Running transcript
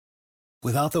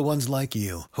Without the ones like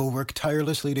you, who work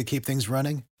tirelessly to keep things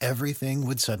running, everything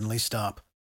would suddenly stop.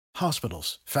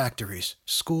 Hospitals, factories,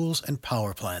 schools, and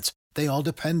power plants, they all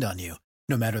depend on you.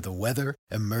 No matter the weather,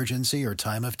 emergency, or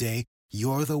time of day,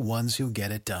 you're the ones who get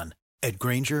it done. At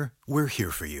Grainger, we're here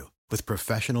for you with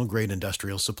professional-grade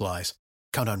industrial supplies.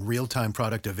 Count on real-time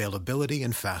product availability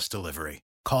and fast delivery.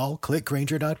 Call,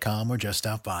 clickgrainger.com, or just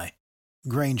stop by.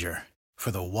 Grainger, for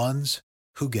the ones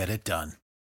who get it done.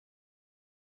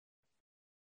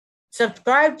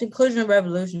 Subscribe to Inclusion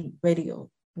Revolution Radio,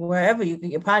 wherever you get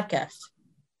your podcasts.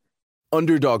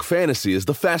 Underdog Fantasy is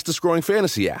the fastest-growing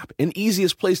fantasy app and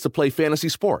easiest place to play fantasy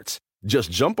sports.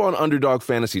 Just jump on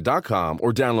UnderdogFantasy.com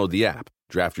or download the app,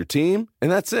 draft your team,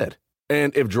 and that's it.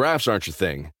 And if drafts aren't your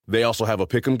thing, they also have a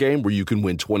pick'em game where you can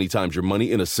win 20 times your money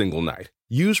in a single night.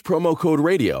 Use promo code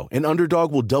RADIO, and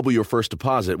Underdog will double your first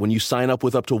deposit when you sign up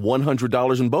with up to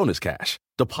 $100 in bonus cash.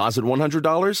 Deposit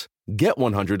 $100, get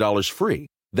 $100 free.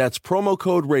 That's promo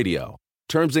code RADIO.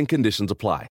 Terms and conditions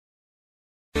apply.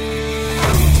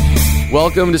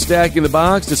 Welcome to Stacking the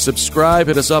Box. To subscribe,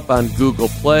 hit us up on Google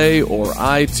Play or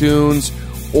iTunes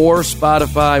or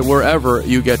Spotify, wherever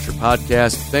you get your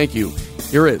podcast. Thank you.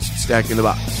 Here is Stacking the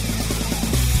Box.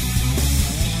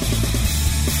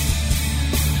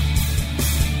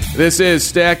 This is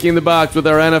Stacking the Box with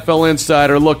our NFL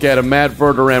Insider look at him, Matt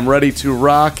Verderame, ready to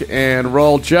rock and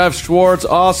roll. Jeff Schwartz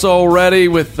also ready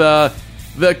with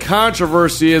the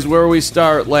controversy is where we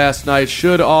start last night.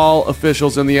 Should all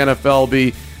officials in the NFL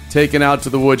be taken out to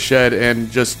the woodshed and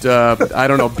just,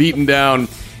 beaten down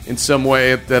in some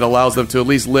way that allows them to at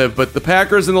least live? But the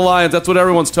Packers and the Lions, that's what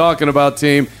everyone's talking about,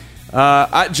 team.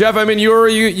 Jeff, I mean,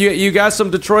 you got some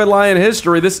Detroit Lion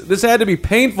history. This had to be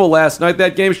painful last night.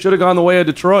 That game should have gone the way of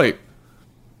Detroit.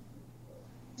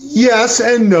 Yes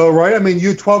and no, right? I mean, you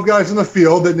had 12 guys in the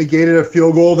field that negated a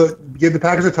field goal that gave the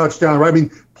Packers a touchdown, right? I mean,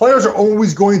 players are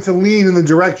always going to lean in the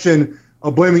direction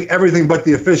of blaming everything but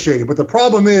the officiating. But the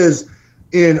problem is,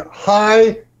 in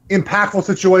high, impactful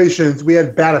situations, we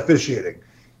had bad officiating.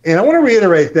 And I want to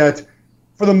reiterate that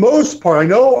for the most part, I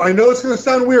know it's going to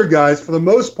sound weird, guys. For the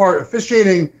most part,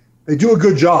 officiating, they do a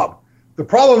good job. The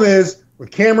problem is,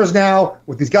 with cameras now,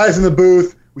 with these guys in the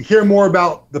booth, we hear more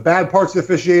about the bad parts of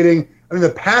officiating. I mean, the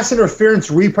pass interference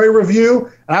replay review,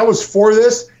 and I was for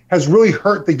this, has really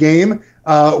hurt the game.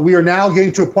 We are now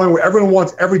getting to a point where everyone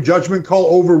wants every judgment call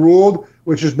overruled,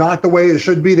 which is not the way it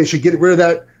should be. They should get rid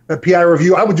of that PI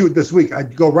review. I would do it this week.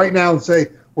 I'd go right now and say,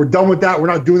 we're done with that. We're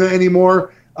not doing that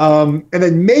anymore. And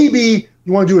then maybe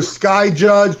you want to do a sky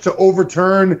judge to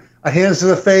overturn a hands to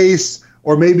the face,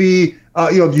 or maybe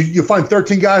you find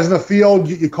 13 guys in the field,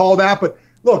 you call that. But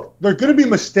look, there are going to be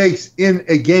mistakes in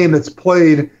a game that's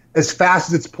played as fast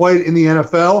as it's played in the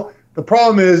NFL. The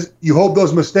problem is you hope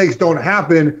those mistakes don't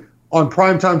happen on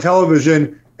primetime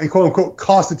television and, quote-unquote,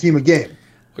 cost the team a game.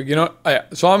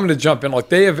 So I'm going to jump in. Like,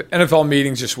 they have NFL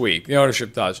meetings this week. The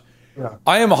ownership does. Yeah.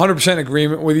 I am 100% in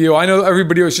agreement with you. I know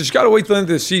everybody always says, you got to wait till the end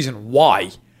of the season.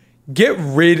 Why? Get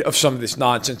rid of some of this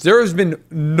nonsense. There has been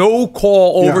no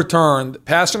call overturned,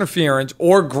 pass interference,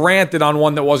 or granted on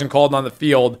one that wasn't called on the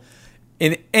field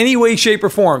in any way, shape, or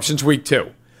form since week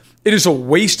 2. It is a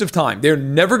waste of time. They're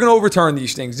never going to overturn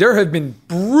these things. There have been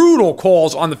brutal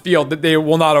calls on the field that they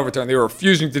will not overturn. They are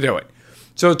refusing to do it.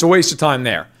 So it's a waste of time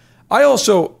there. I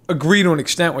also agree to an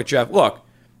extent with Jeff. Look,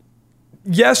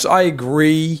 yes, I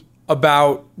agree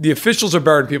about the officials are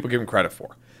better than people give them credit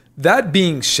for. That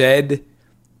being said,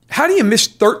 how do you miss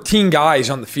 13 guys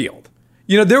on the field?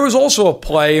 There was also a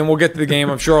play, and we'll get to the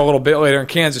game, I'm sure, a little bit later in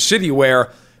Kansas City,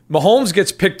 where Mahomes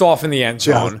gets picked off in the end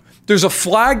zone. Yeah. There's a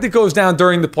flag that goes down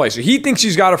during the play. So he thinks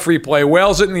he's got a free play,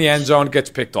 wails it in the end zone, gets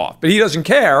picked off. But he doesn't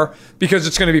care because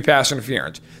it's going to be pass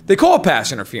interference. They call it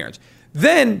pass interference.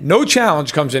 Then no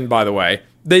challenge comes in, by the way.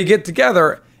 They get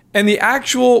together, and the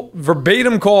actual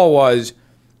verbatim call was,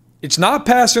 it's not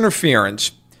pass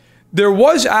interference. There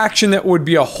was action that would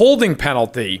be a holding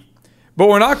penalty, but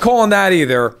we're not calling that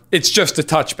either. It's just a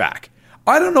touchback.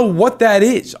 I don't know what that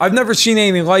is. I've never seen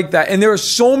anything like that. And there are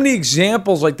so many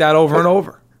examples like that over and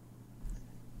over.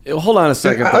 Hold on a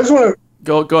second. I just want to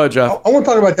go ahead, Jeff. I want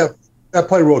to talk about that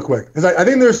play real quick, because I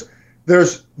think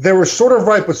they were sort of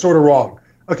right but sort of wrong.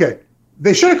 Okay,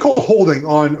 they should have called holding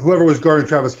on whoever was guarding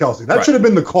Travis Kelce. That should have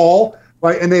been the call,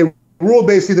 right? And they ruled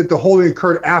basically that the holding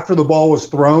occurred after the ball was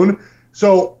thrown.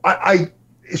 So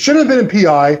it should have been in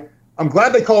PI. I'm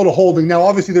glad they called it a holding. Now,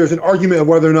 obviously, there's an argument of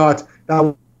whether or not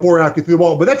that before and after threw the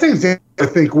ball, but that's an example, I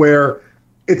think, where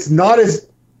it's not as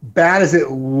bad as it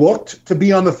looked to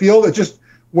be on the field. It's just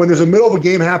when there's a middle of a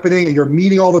game happening and you're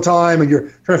meeting all the time and you're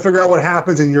trying to figure out what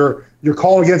happens and you're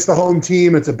calling against the home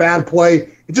team, it's a bad play.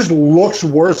 It just looks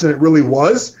worse than it really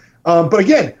was. But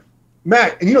again,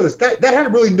 Matt, and you know this, that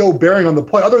had really no bearing on the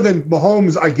play other than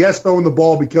Mahomes, I guess, throwing the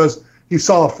ball because he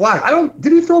saw a flag.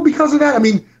 Did he throw because of that? I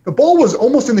mean, the ball was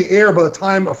almost in the air by the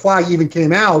time a flag even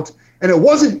came out, and it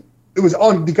was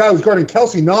on the guy who was guarding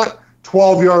Kelsey, not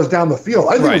 12 yards down the field.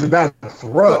 I think it was a bad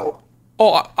throw.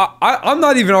 I'm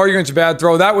not even arguing it's a bad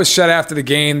throw. That was said after the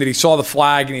game that he saw the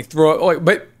flag and he threw it.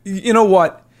 But you know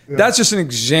what? Yeah. That's just an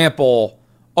example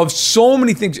of so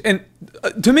many things. And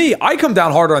to me, I come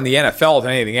down harder on the NFL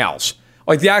than anything else,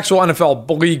 like the actual NFL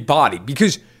league body,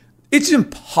 because it's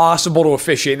impossible to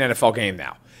officiate an NFL game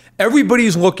now.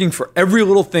 Everybody's looking for every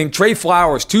little thing. Trey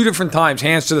Flowers, 2 different times,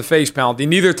 hands to the face penalty.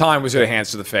 Neither time was it a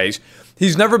hands to the face.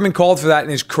 He's never been called for that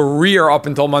in his career up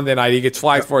until Monday night. He gets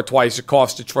flagged for it twice. It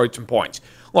costs Detroit some points.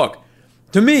 Look,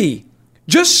 to me,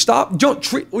 just stop. Don't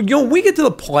treat. When we get to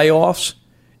the playoffs,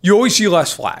 you always see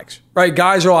less flags, right?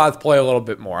 Guys are allowed to play a little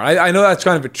bit more. I know that's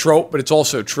kind of a trope, but it's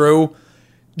also true.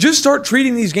 Just start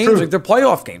treating these games like they're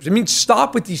playoff games. I mean,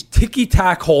 stop with these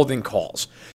ticky-tack holding calls.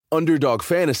 Underdog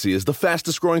Fantasy is the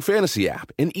fastest-growing fantasy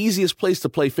app and easiest place to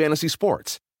play fantasy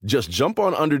sports. Just jump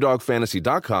on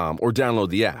UnderdogFantasy.com or download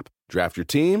the app. Draft your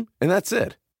team, and that's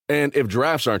it. And if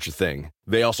drafts aren't your thing,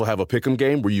 they also have a pick'em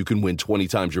game where you can win 20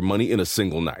 times your money in a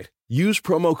single night. Use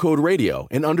promo code RADIO,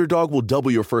 and Underdog will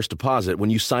double your first deposit when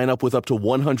you sign up with up to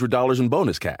 $100 in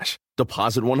bonus cash.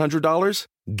 Deposit $100,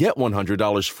 get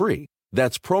 $100 free.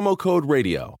 That's promo code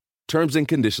RADIO. Terms and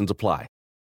conditions apply.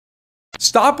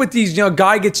 Stop with these,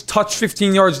 guy gets touched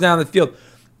 15 yards down the field.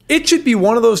 It should be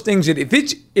one of those things that if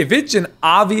it's an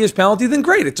obvious penalty, then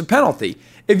great, it's a penalty.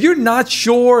 If you're not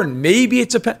sure and maybe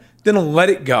it's a penalty, then let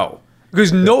it go.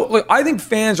 Because I think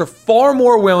fans are far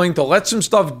more willing to let some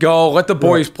stuff go, let the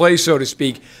boys play, so to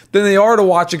speak, than they are to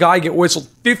watch a guy get whistled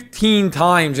 15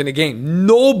 times in a game.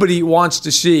 Nobody wants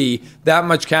to see that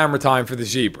much camera time for the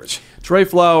Zebras. Trey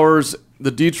Flowers,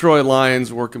 the Detroit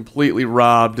Lions were completely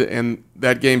robbed, and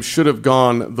that game should have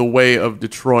gone the way of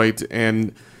Detroit.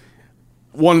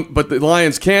 But the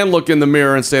Lions can look in the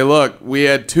mirror and say, look, we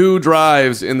had 2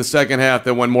 drives in the second half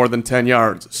that went more than 10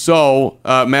 yards. So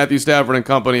Matthew Stafford and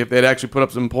company, if they'd actually put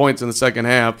up some points in the second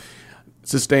half,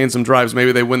 sustain some drives,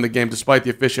 maybe they win the game despite the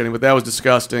officiating. But that was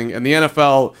disgusting. And the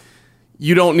NFL,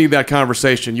 you don't need that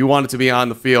conversation. You want it to be on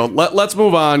the field. Let's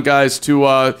move on, guys,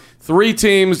 to 3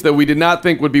 teams that we did not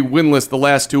think would be winless the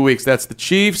last 2 weeks. That's the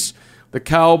Chiefs, the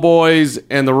Cowboys,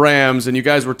 and the Rams. And you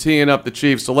guys were teeing up the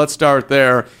Chiefs, so let's start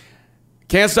there.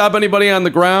 Can't stop anybody on the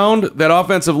ground. That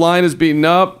offensive line is beaten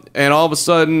up, and all of a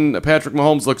sudden, Patrick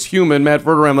Mahomes looks human. Matt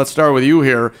Verderame, let's start with you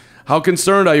here. How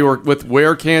concerned are you with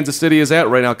where Kansas City is at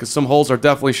right now? Because some holes are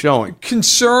definitely showing.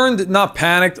 Concerned, not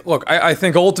panicked. Look, I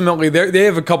think ultimately they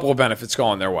have a couple of benefits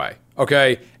going their way.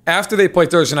 Okay, after they play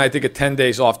Thursday night, they get 10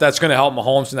 days off. That's going to help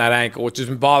Mahomes in that ankle, which has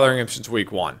been bothering him since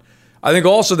week 1. I think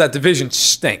also that division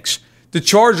stinks. The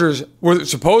Chargers were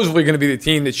supposedly going to be the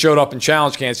team that showed up and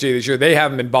challenged Kansas City this year. They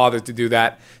haven't been bothered to do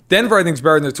that. Denver, I think, is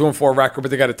better than their 2-4 record,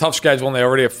 but they got a tough schedule and they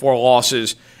already have 4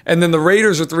 losses. And then the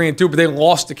Raiders are 3-2, but they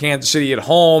lost to Kansas City at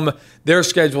home. Their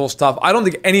schedule is tough. I don't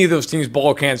think any of those teams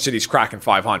below Kansas City is cracking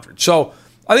 500. So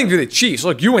I think for the Chiefs,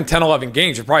 look, you win 10, 11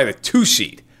 games, you're probably the 2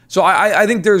 seed. So I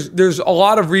think there's a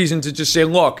lot of reason to just say,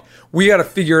 look, we got to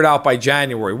figure it out by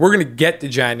January. We're going to get to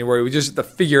January. We just have to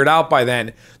figure it out by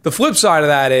then. The flip side of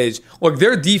that is, look,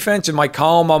 their defense, in my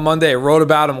column on Monday, I wrote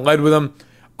about them, led with them.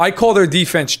 I call their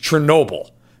defense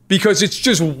Chernobyl because it's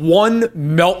just one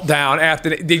meltdown after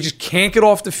they just can't get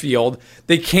off the field.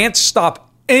 They can't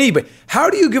stop anybody. How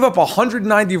do you give up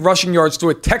 190 rushing yards to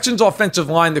a Texans offensive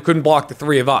line that couldn't block the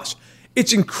 3 of us?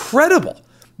 It's incredible.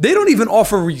 They don't even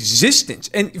offer resistance.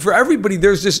 And for everybody,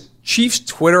 there's this Chiefs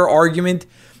Twitter argument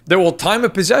that will time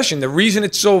of possession. The reason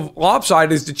it's so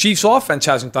lopsided is the Chiefs offense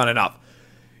hasn't done enough.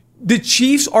 The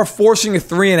Chiefs are forcing a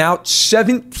 3-and-out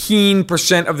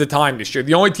 17% of the time this year.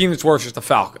 The only team that's worse is the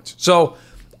Falcons. So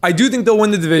I do think they'll win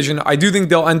the division. I do think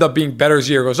they'll end up being better as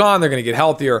the year goes on. They're going to get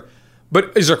healthier.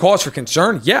 But is there cause for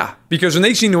concern? Yeah. Because when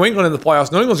they see New England in the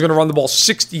playoffs, New England's going to run the ball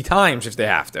 60 times if they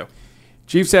have to.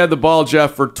 Chiefs had the ball,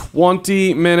 Jeff, for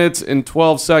 20 minutes and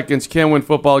 12 seconds. Can't win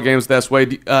football games this way.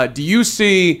 Do you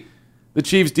see the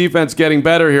Chiefs' defense getting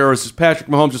better here, or is Patrick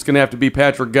Mahomes just going to have to be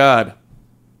Patrick God?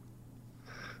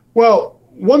 Well,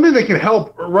 one thing that can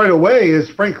help right away is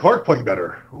Frank Clark playing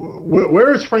better.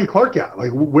 Where is Frank Clark at?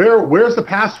 Like, where's the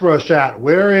pass rush at?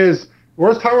 Where's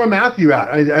Tyrann Mathieu at?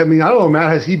 I mean, I don't know,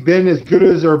 Matt. Has he been as good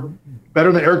as or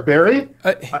better than Eric Berry?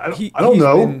 I don't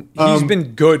know. He's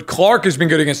been good. Clark has been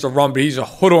good against the run, but he's a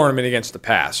hood ornament against the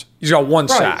pass. He's got 1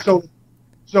 sack.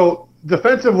 So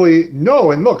defensively,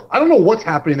 no. And look, I don't know what's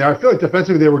happening there. I feel like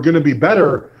defensively they were going to be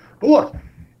better. But look,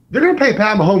 they're going to pay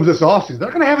Pat Mahomes this offseason. They're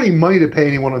not going to have any money to pay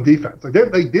anyone on defense. Like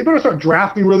they better start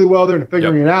drafting really well there and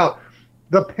figuring it out.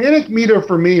 The panic meter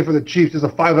for me for the Chiefs is a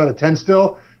 5 out of 10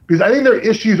 still, because I think their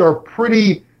issues are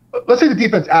pretty. Let's take the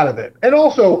defense out of it, and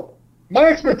also my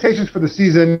expectations for the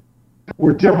season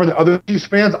were different than other Chiefs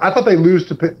fans. I thought they lose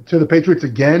to the Patriots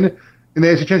again in the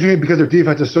AFC Championship game because their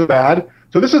defense is so bad.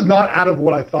 So this is not out of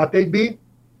what I thought they'd be.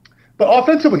 But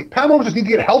offensively, Pat Mahomes just needs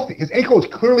to get healthy. His ankle is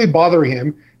clearly bothering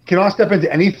him. He cannot step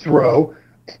into any throw.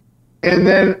 And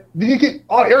then you get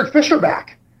Eric Fisher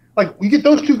back. Like, you get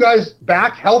those two guys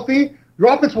back healthy,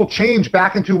 your offense will change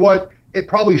back into what it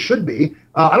probably should be.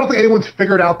 I don't think anyone's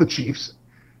figured out the Chiefs.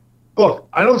 Look,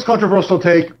 I know it's a controversial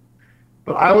take,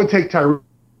 but I would take Tyreek.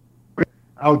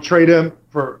 I would trade him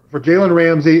for Jalen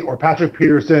Ramsey or Patrick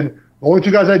Peterson. The only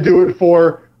two guys I'd do it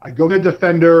for. I'd go get a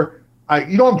defender.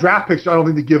 You don't have draft picks, so I don't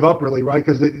think to give up really, right?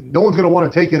 Because no one's going to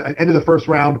want to take an end of the first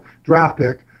round draft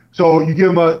pick. So you give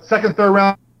him a second, third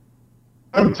round.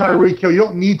 Tyreek Hill. You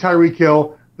don't need Tyreek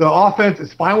Hill. The offense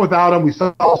is fine without him. We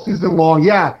saw all season long.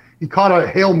 Yeah, he caught a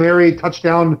Hail Mary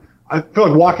touchdown. I feel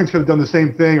like Watkins could have done the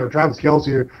same thing, or Travis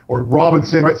Kelce or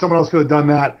Robinson, right? Someone else could have done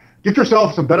that. Get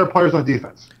yourself some better players on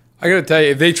defense. I got to tell you,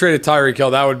 if they traded Tyreek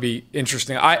Hill, that would be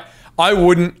interesting. I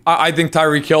wouldn't. I think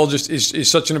Tyreek Hill just is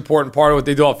such an important part of what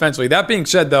they do offensively. That being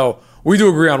said, though, we do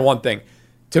agree on one thing.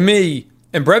 To me,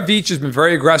 and Brett Veach has been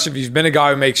very aggressive. He's been a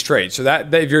guy who makes trades. So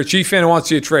that if you're a Chief fan who wants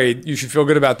to see a trade, you should feel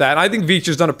good about that. And I think Veach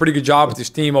has done a pretty good job with his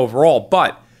team overall.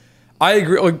 But I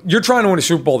agree. Look, you're trying to win a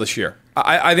Super Bowl this year.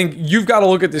 I think you've got to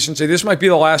look at this and say this might be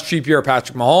the last cheap year of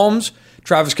Patrick Mahomes.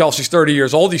 Travis Kelce's 30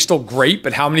 years old. He's still great,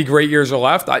 but how many great years are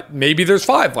left? Maybe there's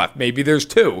 5 left. Maybe there's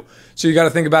 2. So you got to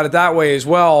think about it that way as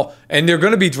well. And they're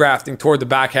going to be drafting toward the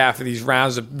back half of these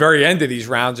rounds, the very end of these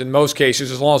rounds in most cases,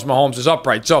 as long as Mahomes is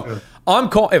upright. So if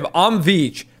I'm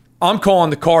Veach, I'm calling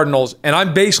the Cardinals, and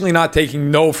I'm basically not taking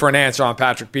no for an answer on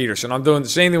Patrick Peterson. I'm doing the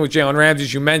same thing with Jalen Ramsey,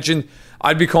 as you mentioned.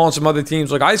 I'd be calling some other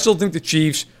teams. Like, I still think the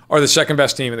Chiefs are the second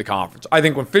best team in the conference. I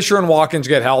think when Fisher and Watkins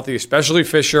get healthy, especially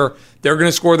Fisher, they're going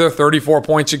to score their 34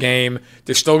 points a game.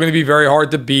 They're still going to be very hard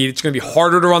to beat. It's going to be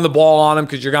harder to run the ball on them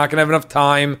because you're not going to have enough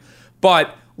time.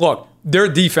 But look, their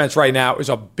defense right now is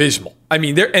abysmal. I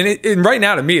mean, and right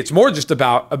now to me, it's more just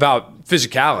about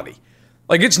physicality.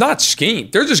 Like, it's not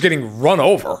schemed. They're just getting run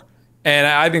over. And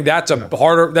I think that's a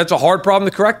hard problem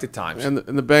to correct at times. And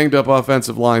the banged up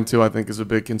offensive line, too, I think is a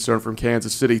big concern from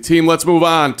Kansas City. Team, let's move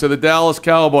on to the Dallas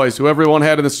Cowboys, who everyone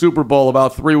had in the Super Bowl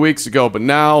about 3 weeks ago. But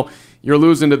now you're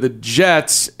losing to the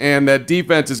Jets, and that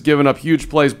defense has given up huge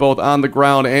plays both on the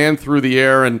ground and through the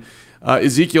air. And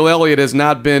Ezekiel Elliott has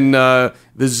not been the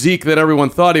Zeke that everyone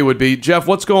thought he would be. Jeff,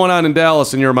 what's going on in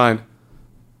Dallas in your mind?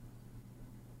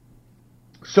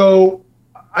 So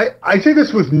I say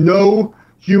this with no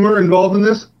humor involved in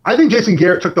this. I think Jason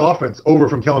Garrett took the offense over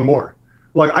from Kellen Moore.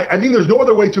 Like, I think there's no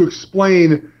other way to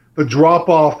explain the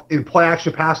drop-off in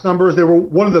play-action pass numbers. They were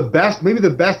one of the best, maybe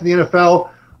the best in the NFL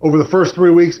over the first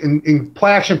 3 weeks in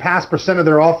play-action pass percent of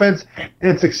their offense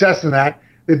and success in that.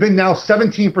 They've been now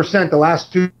 17% the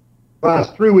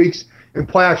last 3 weeks in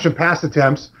play-action pass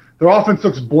attempts. Their offense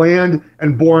looks bland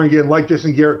and boring again, like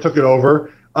Jason Garrett took it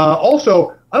over.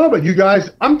 Also, I don't know about you guys,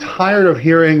 I'm tired of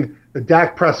hearing that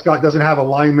Dak Prescott doesn't have a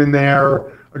lineman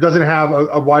there or doesn't have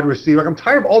a wide receiver. Like, I'm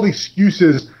tired of all the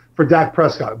excuses for Dak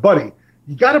Prescott. Buddy,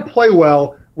 you got to play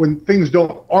well when things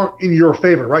aren't in your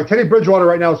favor, right? Teddy Bridgewater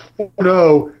right now is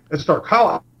 4-0 as a start.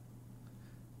 Kyle,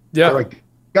 yeah, like,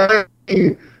 they're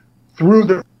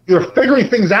figuring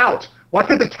things out. Why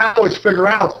can't the Cowboys figure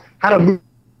out how to move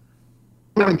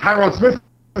Tyron Smith?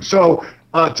 So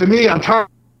to me, I'm tired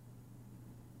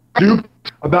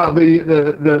about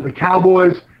the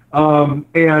Cowboys.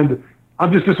 And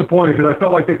I'm just disappointed because I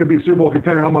felt like they could be a Super Bowl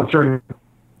contender. I'm not sure.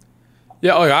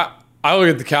 Yeah, look, I look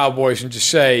at the Cowboys and just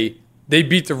say they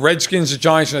beat the Redskins, the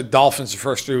Giants, and the Dolphins the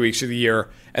first 3 weeks of the year,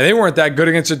 and they weren't that good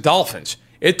against the Dolphins.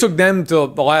 It took them to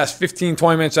the last 15,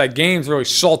 20 minutes of that game to really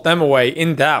salt them away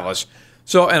in Dallas.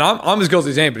 So, and I'm as guilty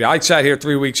as anybody. I sat here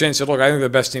 3 weeks in and said, look, I think they're the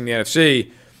best team in the NFC.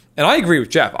 And I agree with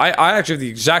Jeff. I actually have the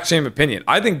exact same opinion.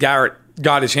 I think Garrett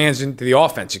got his hands into the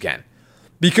offense again.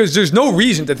 Because there's no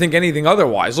reason to think anything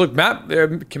otherwise. Look,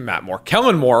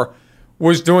 Kellen Moore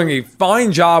was doing a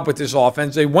fine job with this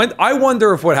offense. I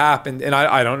wonder if what happened, and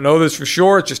I don't know this for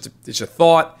sure, it's a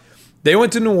thought. They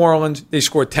went to New Orleans, they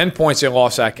scored 10 points, they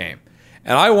lost that game.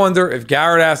 And I wonder if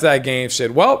Garrett after that game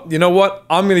said, well, you know what,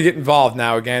 I'm going to get involved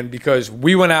now again because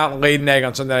we went out and laid an egg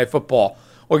on Sunday Night Football.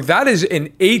 Look, that is an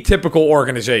atypical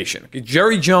organization.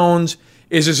 Jerry Jones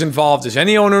is as involved as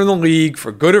any owner in the league,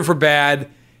 for good or for bad.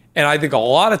 And I think a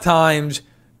lot of times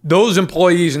those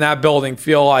employees in that building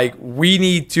feel like we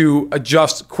need to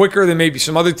adjust quicker than maybe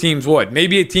some other teams would.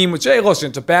 Maybe a team would say, hey, listen,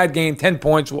 it's a bad game, 10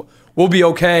 points, we'll be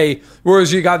okay.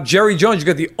 Whereas you got Jerry Jones, you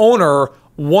got the owner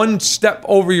one step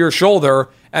over your shoulder.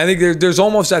 And I think there's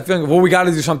almost that feeling of, well, we got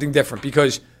to do something different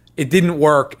because it didn't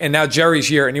work. And now Jerry's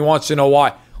here and he wants to know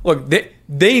why. Look,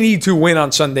 they need to win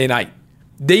on Sunday night.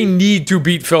 They need to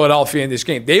beat Philadelphia in this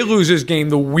game. They lose this game,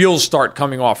 the wheels start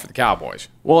coming off for the Cowboys.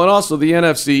 Well, and also the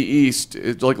NFC East,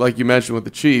 like you mentioned with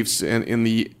the Chiefs, and in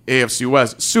the AFC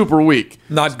West, super weak.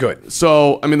 Not good.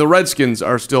 So, I mean, the Redskins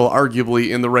are still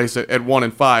arguably in the race at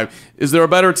 1-5. Is there a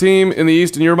better team in the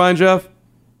East in your mind, Jeff?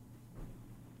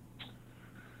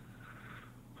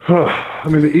 I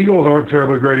mean, the Eagles aren't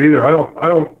terribly great either. I don't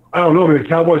know. I mean, the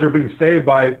Cowboys are being saved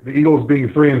by the Eagles being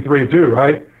 3-3 too,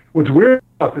 right? What's weird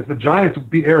is the Giants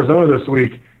beat Arizona this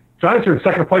week. Giants are in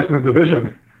second place in the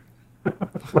division.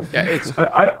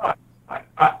 I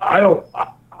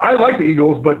like the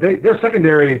Eagles, but their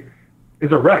secondary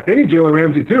is a wreck. They need Jalen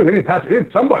Ramsey too. They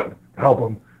need somebody to help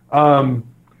them.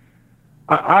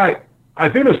 I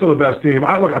think they're still the best team.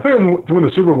 I think them to win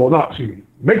the Super Bowl.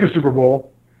 Make the Super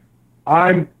Bowl.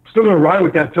 I'm still going to ride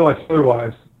with that until I say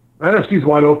otherwise. The NFC's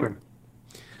wide open.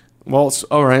 Well,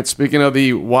 all right. Speaking of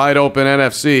the wide open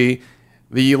NFC,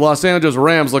 the Los Angeles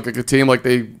Rams look like a team like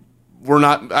they were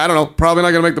not, I don't know, probably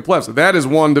not going to make the playoffs. That is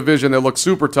one division that looks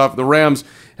super tough. The Rams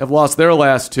have lost their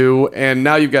last two, and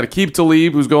now you've got to keep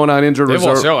Talib, who's going on injured reserve. They've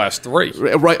lost their last three.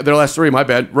 Right, their last three, my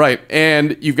bad. Right.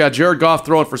 And you've got Jared Goff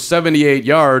throwing for 78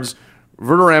 yards.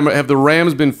 Have the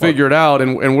Rams been figured out,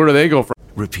 and where do they go from?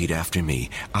 Repeat after me.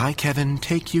 I, Kevin,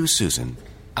 take you, Susan.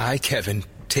 I, Kevin,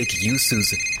 take you,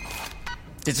 Susan.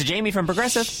 It's Jamie from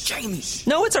Progressive. Jamie.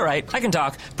 No, it's all right. I can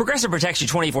talk. Progressive protects you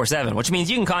 24/7, which means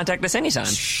you can contact us anytime.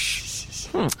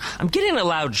 I'm getting a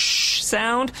loud shh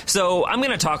sound, so I'm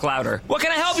going to talk louder. What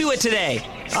can I help you with today?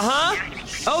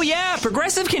 Oh, yeah,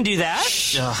 Progressive can do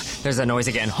that. Ugh, there's that noise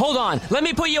again. Hold on. Let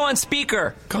me put you on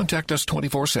speaker. Contact us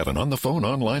 24/7 on the phone,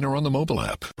 online, or on the mobile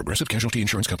app. Progressive Casualty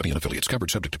Insurance Company and affiliates,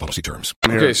 covered subject to policy terms.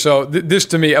 Okay, so this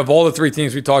to me, of all the three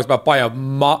teams we talked about, by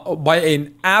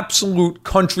an absolute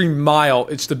country mile,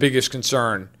 it's the biggest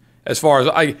concern. As far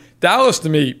as Dallas, to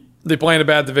me, they play in a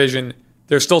bad division.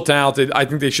 They're still talented. I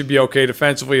think they should be okay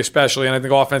defensively, especially, and I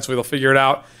think offensively they'll figure it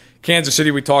out. Kansas City,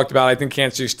 we talked about. I think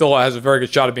Kansas City still has a very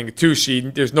good shot of being a 2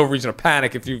 seed. There's no reason to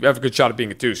panic if you have a good shot of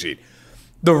being a 2 seed.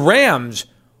 The Rams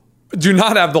do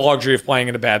not have the luxury of playing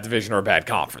in a bad division or a bad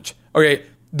conference. Okay,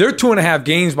 they're 2.5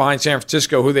 games behind San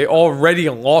Francisco, who they already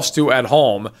lost to at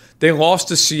home. They lost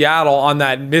to Seattle on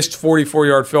that missed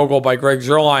 44-yard field goal by Greg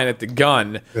Zuerlein at the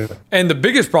gun. Yeah. And the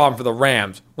biggest problem for the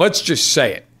Rams, let's just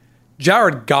say it,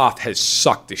 Jared Goff has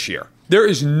sucked this year. There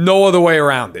is no other way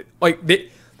around it.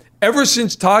 Ever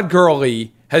since Todd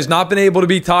Gurley has not been able to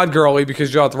be Todd Gurley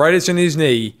because of arthritis in his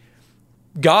knee,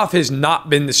 Goff has not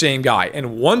been the same guy.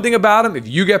 And one thing about him, if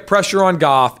you get pressure on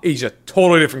Goff, he's a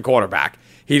totally different quarterback.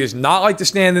 He does not like to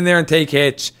stand in there and take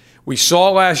hits. We saw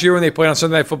last year when they played on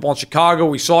Sunday Night Football in Chicago.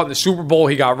 We saw it in the Super Bowl.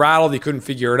 He got rattled. He couldn't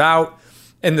figure it out.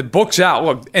 And the book's out.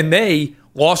 Look, and they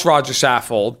lost Roger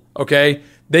Saffold, okay?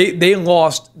 They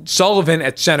lost Sullivan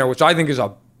at center, which I think is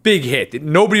a big hit that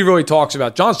nobody really talks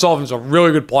about. John Sullivan's a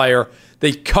really good player.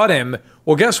 They cut him.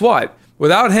 Well, guess what?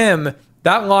 Without him,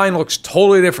 that line looks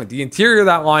totally different. The interior of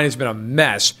that line has been a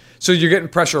mess. So you're getting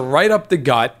pressure right up the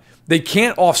gut. They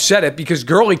can't offset it because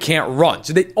Gurley can't run.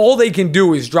 So all they can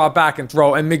do is drop back and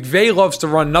throw. And McVay loves to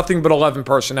run nothing but 11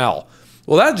 personnel.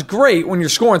 Well, that's great when you're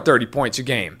scoring 30 points a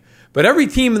game. But every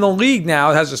team in the league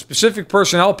now has a specific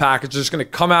personnel package that's going to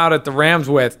come out at the Rams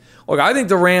with. Look, I think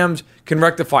the Rams can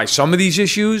rectify some of these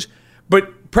issues,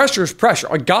 but pressure is pressure.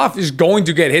 Goff is going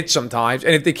to get hit sometimes,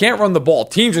 and if they can't run the ball,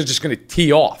 teams are just going to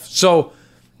tee off. So,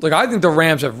 look, I think the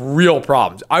Rams have real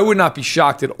problems. I would not be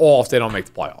shocked at all if they don't make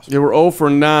the playoffs. They were 0 for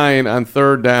 9 on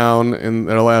third down in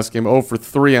their last game, 0 for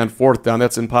 3 on fourth down.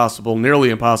 That's impossible, nearly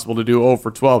impossible to do 0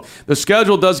 for 12. The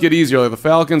schedule does get easier. Like the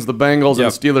Falcons, the Bengals, and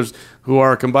the Steelers, who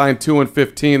are combined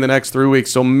 2-15 the next 3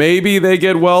 weeks. So maybe they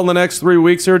get well in the next 3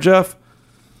 weeks here, Jeff?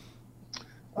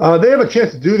 They have a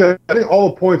chance to do that. I think all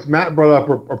the points Matt brought up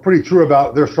are pretty true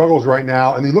about their struggles right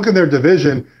now. And you look at their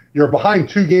division, you're behind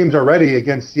 2 games already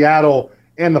against Seattle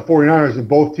and the 49ers, and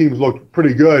both teams looked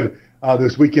pretty good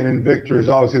this weekend in victories.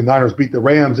 Obviously, the Niners beat the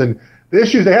Rams. And the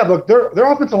issues they have, look,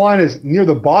 their offensive line is near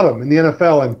the bottom in the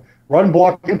NFL in run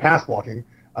blocking and pass blocking.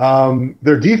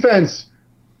 Their defense,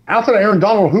 outside of Aaron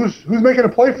Donald, who's making a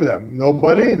play for them?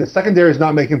 Nobody. The secondary is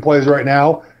not making plays right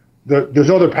now. There's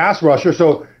no other pass rusher.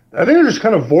 So I think they're just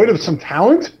kind of void of some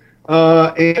talent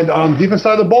and on the defense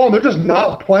side of the ball, and they're just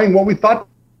not playing what we thought.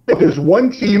 There's one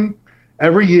team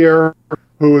every year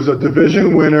who is a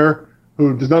division winner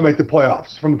who does not make the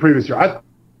playoffs from the previous year.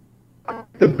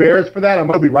 The Bears for that. I'm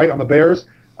going to be right on the Bears.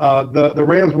 The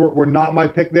Rams were not my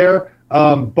pick there,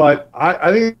 but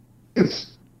I think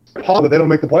it's possible that they don't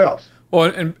make the playoffs.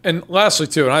 Well, and lastly,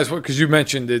 too, and because you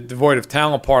mentioned the devoid of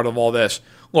talent part of all this.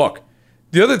 Look,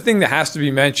 the other thing that has to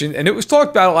be mentioned, and it was talked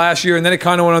about last year, and then it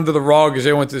kind of went under the rug as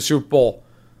they went to the Super Bowl.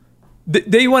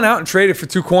 They went out and traded for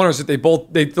two corners that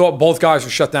they thought both guys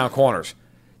were shut down corners.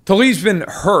 Talib's been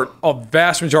hurt a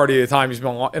vast majority of the time he's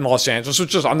been in Los Angeles,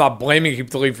 which is, I'm not blaming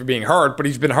Talib for being hurt, but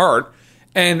he's been hurt.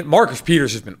 And Marcus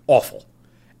Peters has been awful.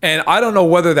 And I don't know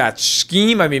whether that's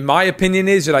scheme. I mean, my opinion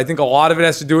is that I think a lot of it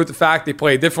has to do with the fact they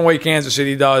play a different way Kansas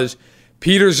City does.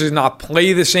 Peters does not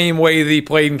play the same way that he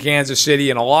played in Kansas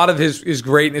City, and a lot of his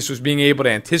greatness was being able to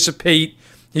anticipate.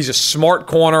 He's a smart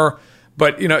corner,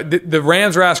 but the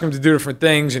Rams are asking him to do different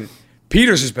things, and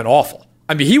Peters has been awful.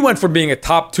 I mean, he went from being a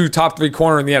top 2, top 3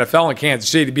 corner in the NFL in Kansas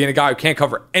City to being a guy who can't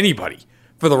cover anybody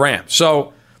for the Rams.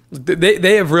 So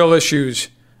they have real issues,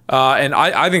 and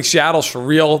I think Seattle's for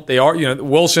real. They are,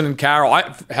 Wilson and Carroll.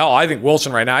 I think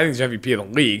Wilson right now, I think he's MVP of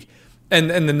the league. And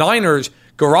the Niners,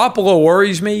 Garoppolo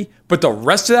worries me, but the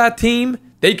rest of that team,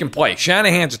 they can play.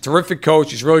 Shanahan's a terrific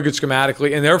coach. He's really good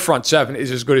schematically, and their front seven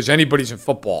is as good as anybody's in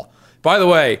football. By the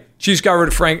way, Chiefs got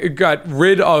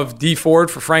rid of Dee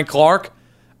Ford for Frank Clark.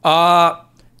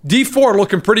 Dee Ford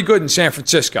looking pretty good in San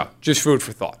Francisco. Just food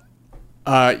for thought.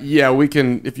 Yeah, we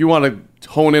can, if you want to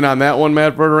hone in on that one,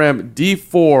 Matt Verderame, Dee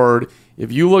Ford,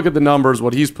 if you look at the numbers,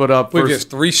 what he's put up. He has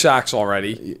 3 sacks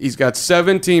already. He's got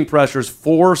 17 pressures,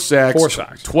 4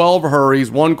 sacks, 12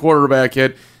 hurries, 1 quarterback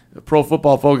hit. Pro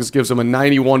Football Focus gives him a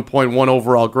 91.1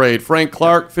 overall grade. Frank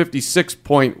Clark,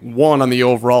 56.1 on the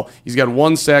overall. He's got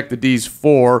 1 sack to D's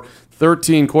 4.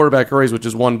 13 quarterback hurries, which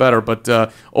is 1 better, but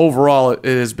overall it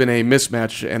has been a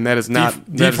mismatch, and that is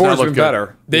not. Dee Ford's been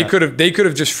better. They could have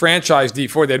just franchised Dee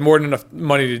Ford. They had more than enough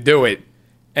money to do it,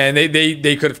 and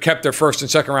they could have kept their first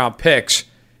and second round picks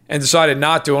and decided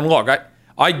not to. And look,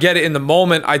 I get it in the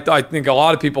moment. I think a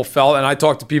lot of people felt, and I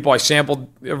talked to people I sampled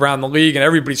around the league, and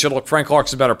everybody said, look, Frank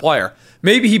Clark's a better player.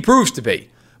 Maybe he proves to be,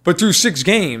 but through 6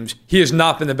 games, he has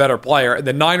not been the better player. And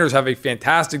the Niners have a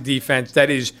fantastic defense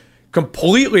that is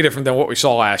completely different than what we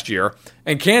saw last year.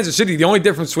 And Kansas City, the only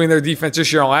difference between their defense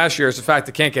this year and last year is the fact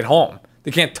they can't get home.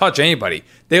 They can't touch anybody.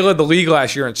 They led the league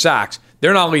last year in sacks.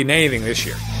 They're not leading anything this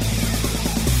year.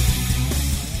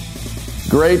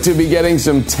 Great to be getting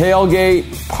some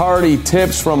tailgate party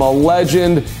tips from a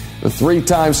legend, the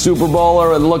 3-time Super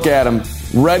Bowler, and look at him,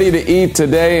 ready to eat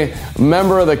today,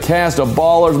 member of the cast of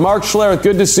Ballers. Mark Schlereth,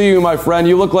 good to see you, my friend.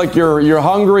 You look like you're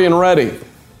hungry and ready.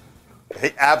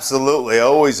 Hey, absolutely.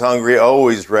 Always hungry,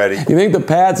 always ready. You think the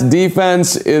Pats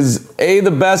defense is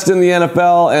the best in the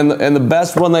NFL and the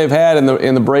best one they've had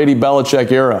in the Brady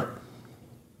Belichick era?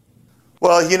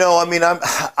 Well,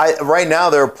 right now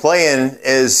they're playing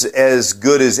as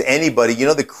good as anybody.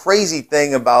 The crazy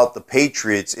thing about the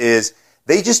Patriots is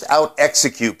they just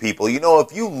out-execute people.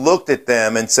 If you looked at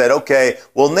them and said, okay,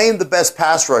 well, name the best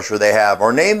pass rusher they have,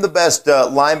 or name the best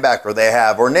linebacker they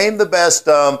have, or name the best,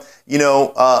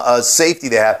 safety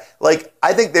they have.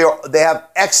 I think they have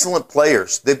excellent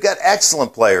players. They've got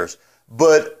excellent players.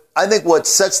 But I think what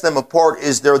sets them apart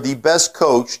is they're the best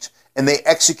coached, and they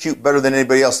execute better than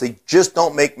anybody else. They just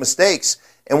don't make mistakes.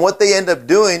 And what they end up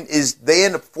doing is they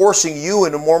end up forcing you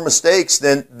into more mistakes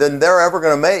than they're ever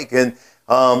going to make. And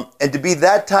to be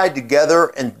that tied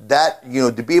together and that,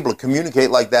 to be able to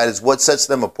communicate like that is what sets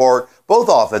them apart, both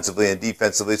offensively and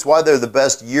defensively. It's why they're the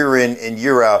best year in and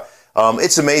year out.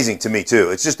 It's amazing to me, too.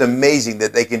 It's just amazing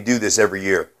that they can do this every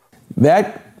year.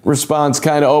 That response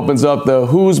kind of opens up the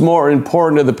who's more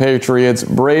important to the Patriots,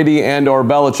 Brady and or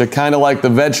Belichick, kind of like the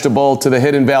vegetable to the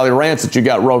Hidden Valley Ranch that you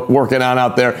got working on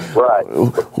out there. Right.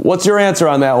 What's your answer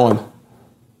on that one?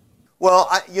 Well,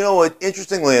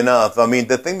 interestingly enough,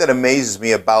 the thing that amazes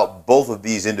me about both of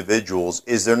these individuals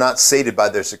is they're not sated by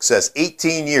their success.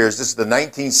 18 years, this is the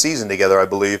 19th season together, I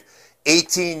believe.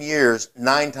 18 years,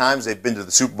 9 times they've been to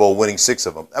the Super Bowl, winning 6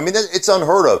 of them. It's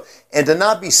unheard of. And to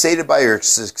not be sated by your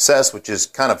success, which is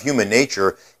kind of human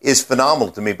nature, is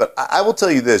phenomenal to me. But I will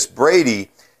tell you this, Brady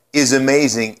is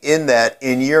amazing in that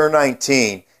in year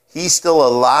 19, he still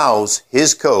allows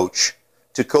his coach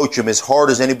to coach him as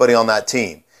hard as anybody on that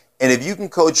team. And if you can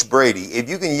coach Brady, if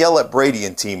you can yell at Brady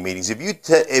in team meetings, if you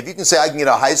can say I can get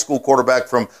a high school quarterback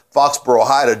from Foxborough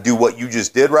High to do what you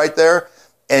just did right there,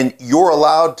 and you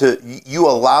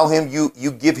allow him,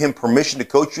 you give him permission to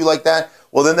coach you like that,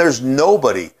 well, then there's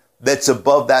nobody that's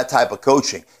above that type of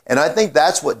coaching. And I think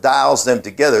that's what dials them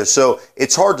together. So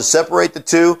it's hard to separate the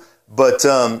two, but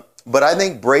I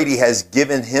think Brady has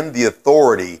given him the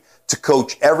authority to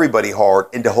coach everybody hard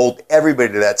and to hold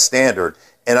everybody to that standard.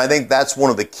 And I think that's one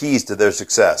of the keys to their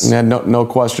success. Yeah, no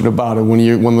question about it.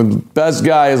 When the best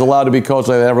guy is allowed to be coached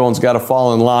like that, everyone's got to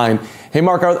fall in line. Hey,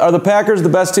 Mark, are the Packers the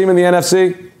best team in the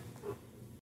NFC?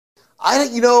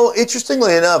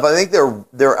 Interestingly enough, I think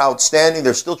they're outstanding.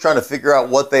 They're still trying to figure out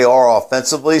what they are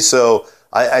offensively. So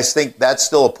I think that's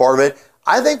still a part of it.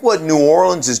 I think what New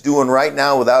Orleans is doing right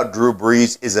now without Drew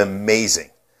Brees is amazing.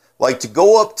 Like, to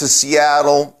go up to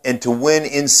Seattle and to win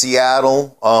in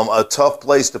Seattle, a tough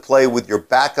place to play with your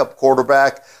backup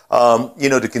quarterback,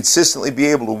 to consistently be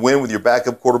able to win with your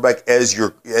backup quarterback as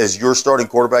your starting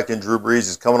quarterback in Drew Brees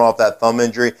is coming off that thumb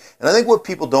injury. And I think what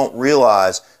people don't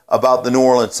realize about the New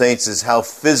Orleans Saints is how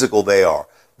physical they are.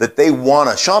 That they want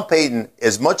to. Sean Payton,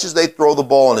 as much as they throw the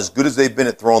ball and as good as they've been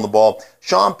at throwing the ball,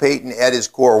 Sean Payton at his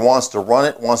core wants to run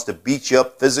it, wants to beat you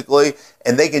up physically,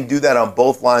 and they can do that on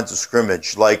both lines of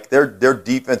scrimmage. Like, their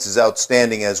defense is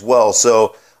outstanding as well.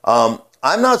 So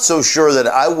I'm not so sure that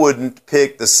I wouldn't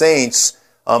pick the Saints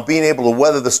being able to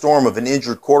weather the storm of an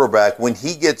injured quarterback. When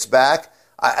he gets back,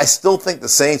 I still think the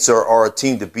Saints are a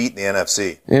team to beat in the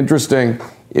NFC. Interesting.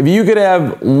 If you could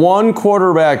have one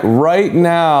quarterback right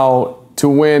now to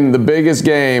win the biggest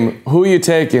game, who are you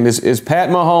taking? Is Pat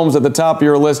Mahomes at the top of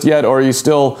your list yet, or are you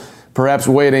still perhaps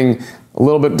waiting a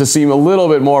little bit to see a little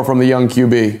bit more from the young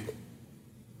QB?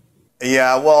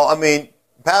 Yeah, well, I mean,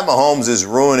 Pat Mahomes is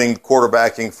ruining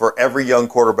quarterbacking for every young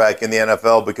quarterback in the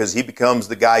NFL because he becomes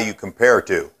the guy you compare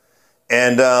to.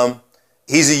 And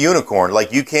he's a unicorn.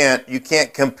 Like, you can't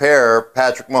compare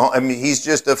Patrick Mahomes. I mean, he's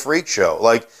just a freak show.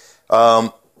 Like,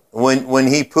 when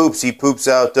he poops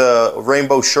out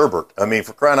rainbow sherbet. I mean,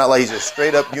 for crying out loud, he's a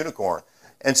straight-up unicorn.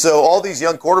 And so all these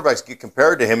young quarterbacks get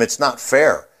compared to him. It's not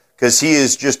fair because he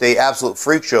is just an absolute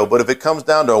freak show. But if it comes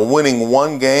down to winning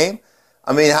one game,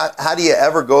 I mean, how do you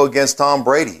ever go against Tom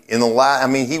Brady? He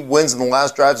wins in the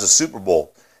last drive of the Super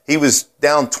Bowl. He was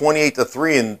down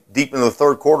 28-3 and deep into the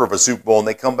third quarter of a Super Bowl, and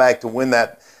they come back to win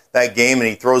that game, and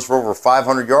he throws for over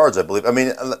 500 yards, I believe. I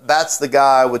mean, that's the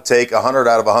guy I would take 100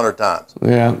 out of 100 times.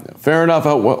 Yeah, fair enough.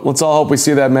 Let's all hope we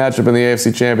see that matchup in the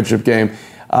AFC Championship game.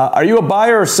 Are you a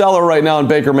buyer or seller right now in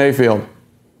Baker Mayfield?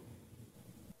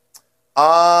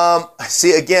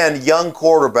 See, again, young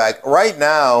quarterback. Right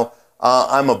now,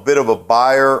 I'm a bit of a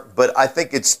buyer, but I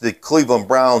think it's the Cleveland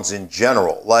Browns in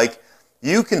general. Like,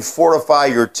 you can fortify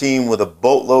your team with a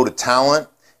boatload of talent,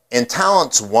 and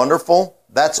talent's wonderful.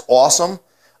 That's awesome.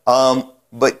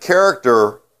 But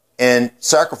character and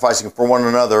sacrificing for one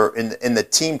another in the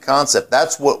team concept,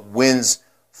 that's what wins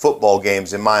football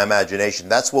games in my imagination.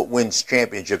 That's what wins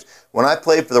championships. When I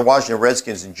played for the Washington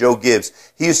Redskins and Joe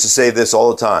Gibbs, he used to say this all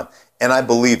the time, and I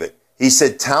believe it. He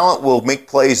said, talent will make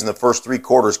plays in the first three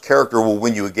quarters. Character will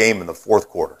win you a game in the fourth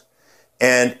quarter.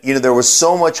 And, there was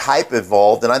so much hype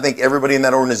involved, and I think everybody in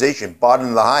that organization bought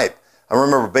into the hype. I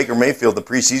remember Baker Mayfield in the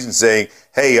preseason saying,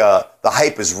 hey, the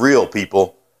hype is real,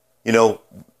 people.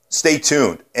 Stay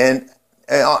tuned. And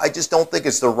I just don't think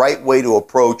it's the right way to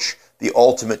approach the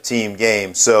ultimate team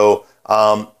game. So,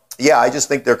 I just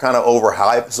think they're kind of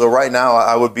overhyped. So right now,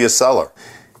 I would be a seller.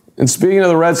 And speaking of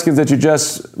the Redskins that you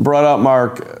just brought up,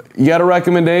 Mark, you got a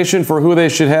recommendation for who they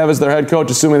should have as their head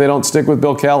coach, assuming they don't stick with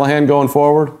Bill Callahan going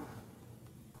forward?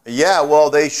 Yeah,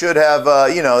 well, they should have,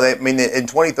 in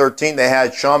 2013, they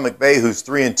had Sean McVay, who's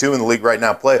 3-2 in the league right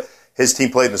now. His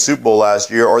team played in the Super Bowl last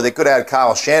year. Or they could have had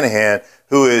Kyle Shanahan,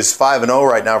 who is 5-0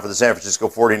 right now for the San Francisco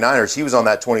 49ers. He was on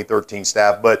that 2013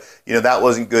 staff, but, that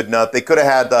wasn't good enough. They could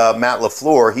have had Matt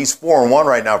LaFleur. He's 4-1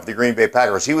 right now for the Green Bay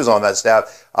Packers. He was on that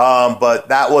staff, but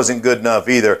that wasn't good enough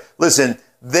either. Listen,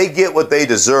 they get what they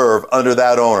deserve under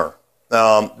that owner.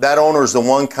 That owner is the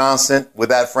one constant with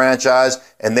that franchise,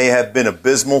 and they have been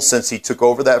abysmal since he took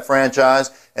over that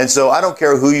franchise. And so I don't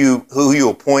care who you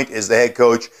appoint as the head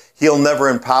coach. He'll never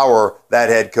empower that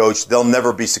head coach. They'll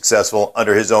never be successful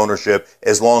under his ownership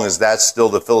as long as that's still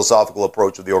the philosophical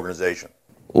approach of the organization.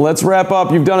 Let's wrap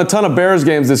up. You've done a ton of Bears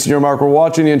games this year, Mark. We're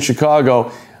watching you in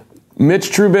Chicago. Mitch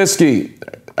Trubisky,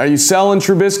 are you selling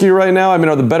Trubisky right now? I mean,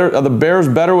 are the Bears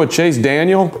better with Chase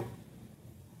Daniel?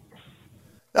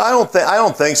 No, I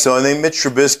don't think so. I think Mitch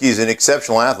Trubisky is an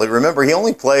exceptional athlete. Remember, he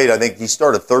only played, I think he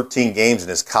started 13 games in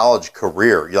his college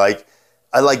career.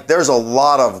 There's a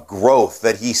lot of growth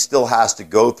that he still has to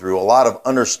go through, a lot of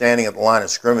understanding at the line of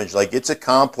scrimmage. It's a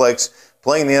complex,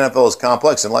 playing the NFL is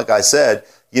complex. And like I said,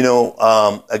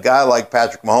 a guy like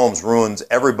Patrick Mahomes ruins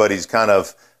everybody's kind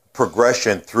of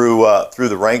progression through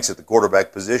the ranks at the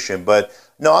quarterback position. But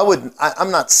no,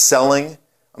 I'm not selling.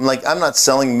 I'm not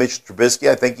selling Mitch Trubisky.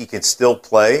 I think he can still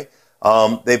play.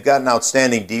 They've got an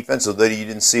outstanding defense, so that you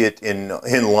didn't see it in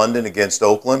London against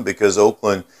Oakland, because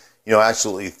Oakland,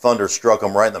 absolutely thunderstruck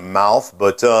them right in the mouth.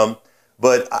 But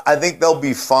I think they'll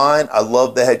be fine. I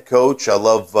love the head coach. I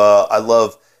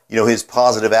love his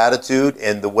positive attitude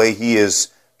and the way he is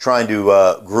trying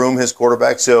to groom his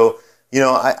quarterback. So,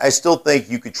 I still think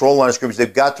you control line of scrimmage.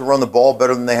 They've got to run the ball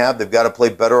better than they have. They've got to play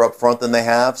better up front than they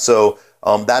have. So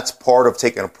that's part of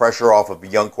taking the pressure off of a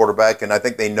young quarterback, and I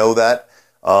think they know that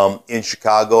in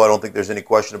Chicago. I don't think there's any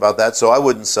question about that. So I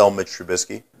wouldn't sell Mitch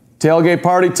Trubisky. Tailgate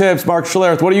party tips, Mark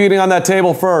Schlereth. What are you eating on that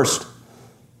table first?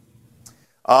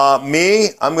 Me,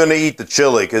 I'm going to eat the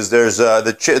chili because there's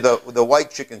the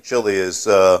white chicken chili is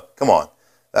come on.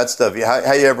 That stuff,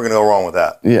 how you ever going to go wrong with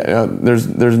that? Yeah,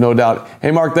 there's no doubt.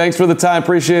 Hey, Mark, thanks for the time.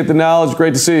 Appreciate the knowledge.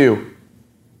 Great to see you.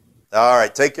 All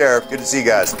right, take care. Good to see you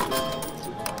guys.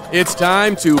 It's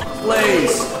time to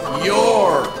place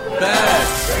your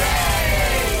bets.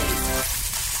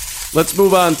 Let's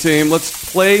move on, team.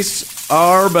 Let's place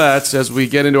our bets as we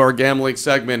get into our gambling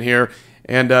segment here.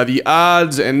 And the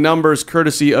odds and numbers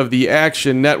courtesy of the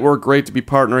Action Network. Great to be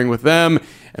partnering with them.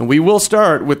 And we will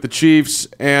start with the Chiefs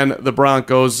and the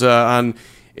Broncos on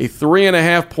a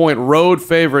 3.5-point road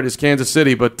favorite is Kansas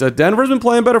City. But Denver's been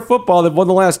playing better football. They've won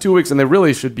the last 2 weeks, and they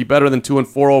really should be better than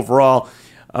 2-4 overall.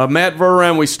 Matt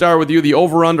Verderame, we start with you. The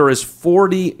over-under is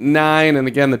 49, and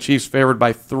again, the Chiefs favored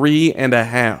by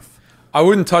 3.5. I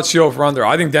wouldn't touch the over-under.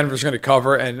 I think Denver's going to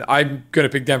cover, and I'm going to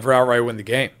pick Denver outright to win the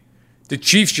game. The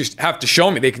Chiefs just have to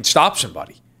show me they can stop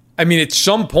somebody. I mean, at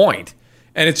some point,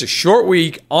 and it's a short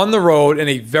week on the road in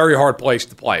a very hard place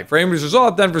to play. For anybody who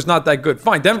says, Denver's not that good.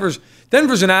 Fine, Denver's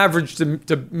an average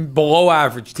to below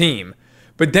average team.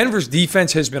 But Denver's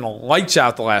defense has been lights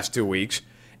out the last 2 weeks.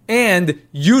 And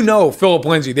Philip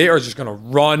Lindsay, they are just going to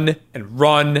run and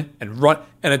run and run.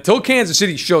 And until Kansas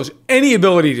City shows any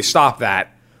ability to stop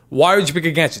that, why would you pick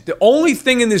against it? The only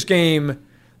thing in this game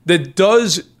that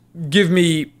does give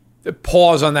me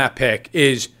pause on that pick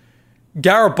is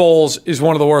Garrett Bowles is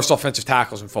one of the worst offensive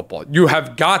tackles in football. You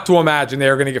have got to imagine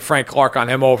they're going to get Frank Clark on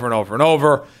him over and over and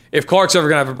over. If Clark's ever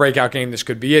going to have a breakout game, this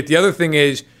could be it. The other thing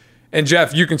is, and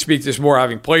Jeff, you can speak to this more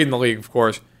having played in the league, of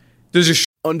course,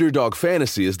 Underdog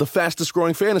Fantasy is the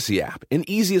fastest-growing fantasy app and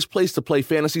easiest place to play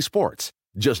fantasy sports.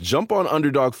 Just jump on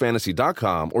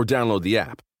UnderdogFantasy.com or download the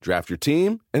app, draft your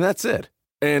team, and that's it.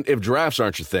 And if drafts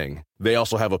aren't your thing, they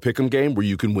also have a pick'em game where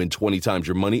you can win 20 times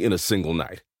your money in a single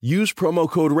night. Use promo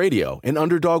code RADIO, and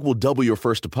Underdog will double your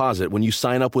first deposit when you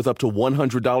sign up with up to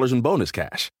 $100 in bonus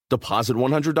cash. Deposit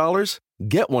 $100,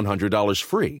 get $100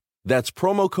 free. That's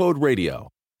promo code RADIO.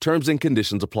 Terms and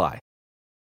conditions apply.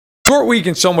 Short week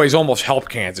in some ways almost helped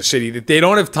Kansas City, that they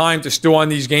don't have time to stew on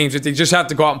these games, that they just have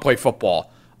to go out and play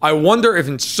football. I wonder if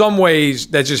in some ways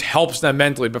that just helps them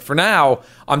mentally. But for now,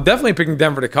 I'm definitely picking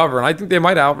Denver to cover, and I think they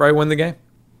might outright win the game.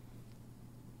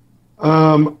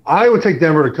 I would take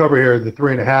Denver to cover here at the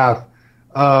 3.5.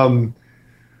 I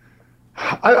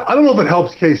don't know if it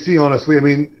helps KC, honestly. I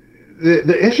mean,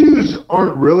 the issues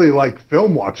aren't really like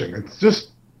film watching. It's just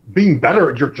being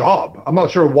better at your job. I'm not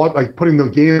sure what, like putting the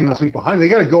game this week behind. They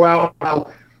got to go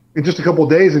out in just a couple of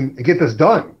days and get this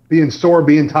done. Being sore,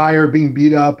 being tired, being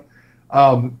beat up.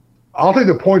 I'll take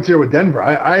the points here with Denver.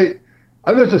 I think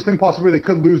there's this thing possibly they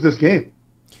could lose this game.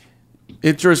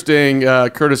 Interesting,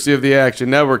 courtesy of the Action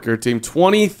Network, your team.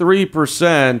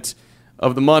 23%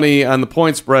 of the money on the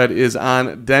point spread is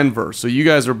on Denver. So you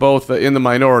guys are both in the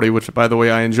minority, which, by the way,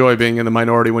 I enjoy being in the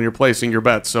minority when you're placing your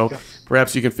bets. So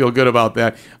perhaps you can feel good about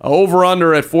that.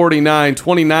 Over-under at 49,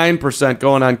 29%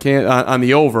 going on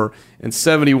the over, and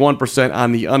 71%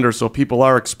 on the under. So people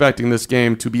are expecting this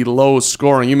game to be low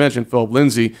scoring. You mentioned Philip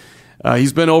Lindsay.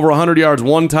 He's been over 100 yards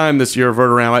one time this year,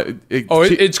 Verderame.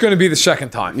 It's going to be the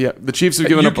second time. Yeah, the Chiefs have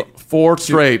given up 4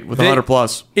 straight with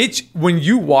 100+. It's when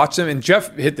you watch them, and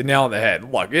Jeff hit the nail on the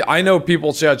head. Look, I know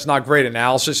people say it's not great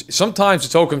analysis. Sometimes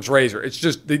it's Occam's razor. It's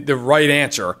just the right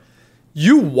answer.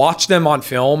 You watch them on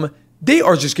film, they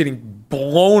are just getting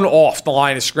blown off the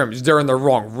line of scrimmage. They're in the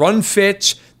wrong run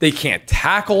fits. They can't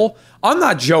tackle. I'm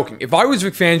not joking. If I was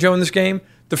Vic Fangio in this game,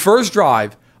 the first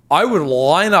drive, I would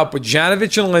line up with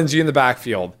Janovich and Lindsay in the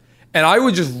backfield, and I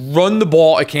would just run the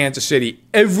ball at Kansas City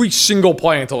every single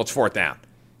play until it's 4th down.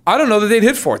 I don't know that they'd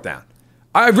hit 4th down.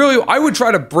 I would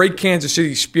try to break Kansas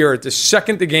City's spirit the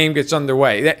second the game gets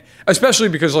underway, especially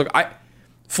because, look,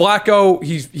 Flacco,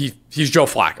 he's Joe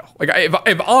Flacco. Like,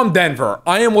 if I'm Denver,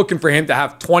 I am looking for him to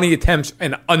have 20 attempts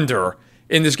and under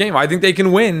in this game. I think they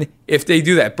can win if they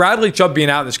do that. Bradley Chubb being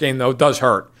out in this game, though, does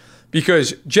hurt.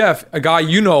 Because, Jeff, a guy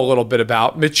you know a little bit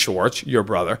about, Mitch Schwartz, your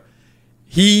brother,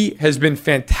 he has been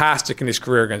fantastic in his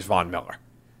career against Von Miller.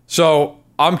 So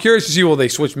I'm curious to see, will they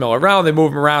switch Miller around? They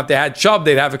move him around. If they had Chubb,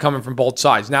 they'd have it coming from both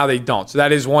sides. Now they don't. So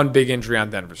that is one big injury on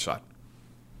Denver's side.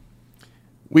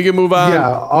 We can move on. Yeah,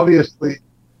 obviously.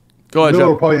 Go ahead, Miller Jeff.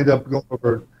 will probably end up going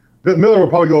over. Miller will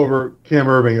probably go over Cam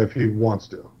Irving if he wants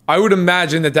to. I would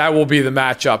imagine that will be the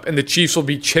matchup, and the Chiefs will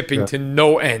be chipping to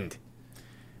no end.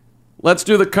 Let's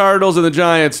do the Cardinals and the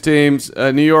Giants teams.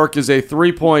 New York is a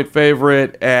 3-point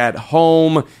favorite at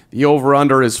home. The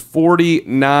over-under is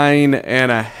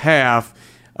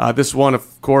 49.5. This one,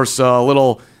 of course, a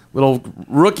little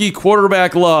rookie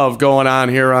quarterback love going on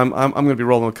here. I'm going to be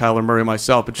rolling with Kyler Murray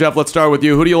myself. But, Jeff, let's start with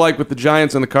you. Who do you like with the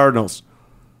Giants and the Cardinals?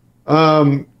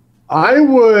 I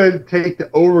would take the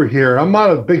over here. I'm not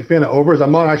a big fan of overs.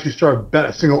 I'm not actually sure I've bet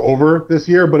a single over this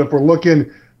year. But if we're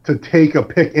looking to take a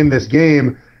pick in this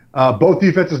game, both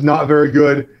defenses not very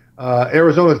good.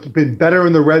 Arizona's been better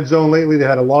in the red zone lately. They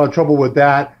had a lot of trouble with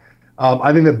that.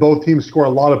 I think that both teams score a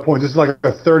lot of points. This is like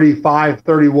a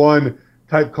 35-31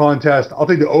 type contest. I'll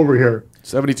take the over here.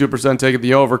 72% taking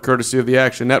the over, courtesy of the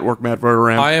Action Network, Matt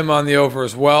Verderam. I am on the over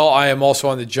as well. I am also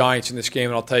on the Giants in this game,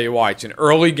 and I'll tell you why. It's an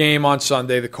early game on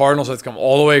Sunday. The Cardinals have to come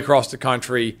all the way across the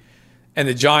country, and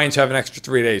the Giants have an extra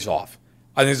 3 days off.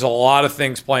 I think there's a lot of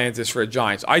things playing into this for the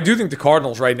Giants. I do think the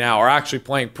Cardinals right now are actually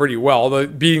playing pretty well, although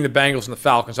beating the Bengals and the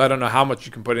Falcons, I don't know how much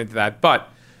you can put into that. But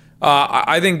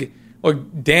I think, look,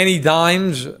 Danny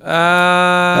Dimes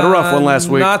had a rough one last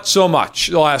week. Not so much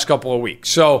the last couple of weeks.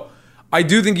 So I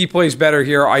do think he plays better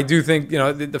here. I do think,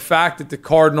 the fact that the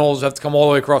Cardinals have to come all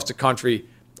the way across the country,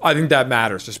 I think that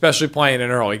matters, especially playing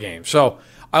an early game. So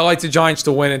I like the Giants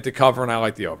to win and to cover, and I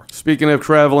like the over. Speaking of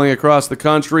traveling across the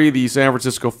country, the San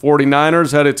Francisco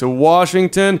 49ers headed to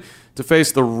Washington to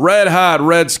face the red-hot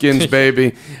Redskins,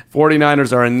 baby.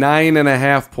 49ers are a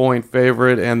 9.5-point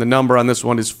favorite, and the number on this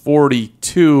one is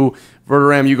 42.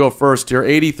 Verderam, you go first here.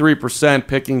 83%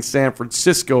 picking San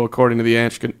Francisco, according to the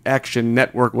Action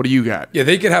Network. What do you got? Yeah,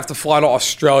 they could have to fly to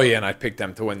Australia, and I'd pick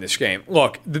them to win this game.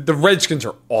 Look, the Redskins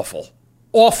are awful.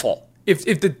 Awful.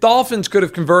 If the Dolphins could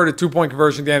have converted a 2-point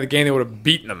conversion at the end of the game, they would have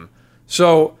beaten them.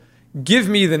 So give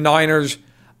me the Niners.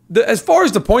 As far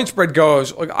as the point spread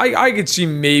goes, like I could see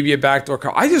maybe a backdoor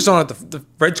call. I just don't know if the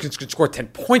Redskins could score 10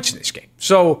 points in this game.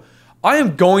 So I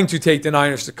am going to take the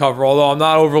Niners to cover, although I'm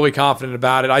not overly confident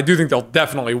about it. I do think they'll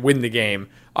definitely win the game.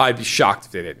 I'd be shocked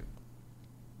if they didn't.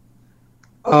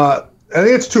 I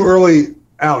think it's too early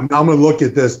out. Now I'm going to look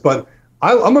at this, but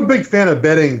I'm a big fan of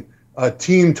betting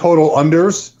team total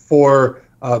unders for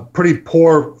pretty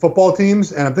poor football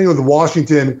teams. And I'm thinking with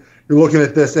Washington, you're looking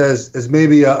at this as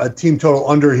maybe a team total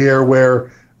under here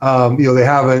where they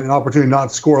have an opportunity not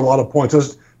to score a lot of points.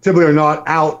 Those typically are not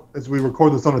out as we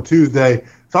record this on a Tuesday.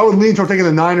 So I would lean toward taking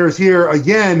the Niners here.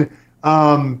 Again,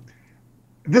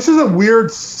 this is a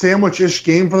weird sandwich-ish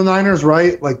game for the Niners,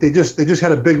 right? Like they just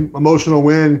had a big emotional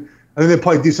win. I think they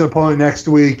play a decent opponent next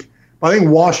week. But I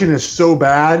think Washington is so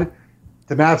bad.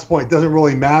 To Matt's point, it doesn't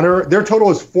really matter. Their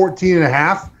total is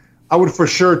 14.5. I would for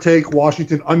sure take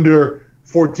Washington under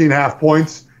 14.5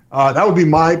 points. That would be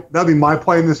my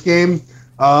play in this game.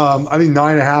 I think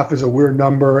 9.5 is a weird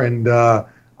number, and I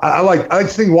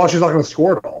just think Washington's not going to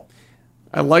score at all.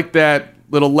 I like that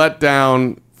little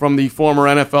letdown from the former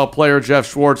NFL player Jeff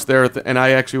Schwartz there, and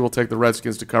I actually will take the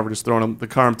Redskins to cover, just throwing the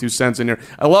Carm 2 cents in here.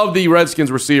 I love the Redskins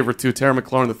receiver, too, Terry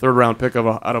McLaurin, the third-round pick out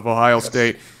of Ohio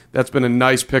State. That's been a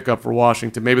nice pickup for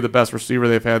Washington, maybe the best receiver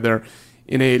they've had there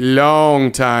in a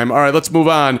long time. All right, let's move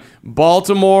on.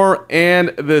 Baltimore and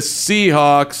the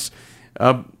Seahawks.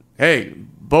 Hey,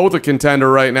 both a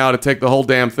contender right now to take the whole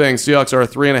damn thing. Seahawks are a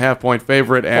 3.5-point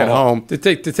favorite at home. To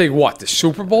take what? The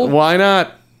Super Bowl? Why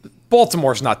not?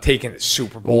 Baltimore's not taking the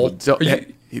Super Bowl.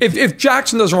 If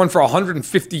Jackson doesn't run for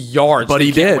 150 yards, but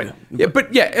he did. Win.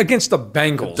 Yeah, against the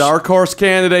Bengals. Dark horse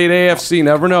candidate, AFC.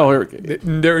 Never know.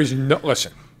 There is no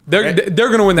listen. They're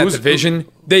going to win that division.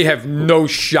 They have no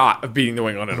shot of beating New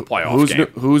England in a playoff game.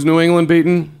 Who's New England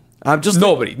beating? I'm just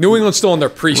nobody. New England's still in their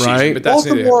preseason, right? But that's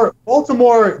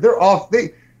Baltimore. They're off.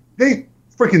 They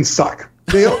freaking suck.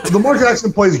 Lamar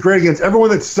Jackson plays great against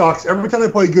everyone that sucks. Every time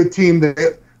they play a good team,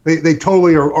 they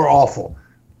totally are awful.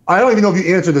 I don't even know if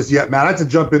you answered this yet, Matt. I have to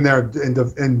jump in there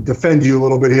and defend you a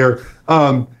little bit here.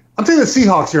 I'm taking the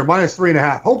Seahawks here, minus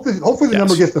 3.5. Hopefully the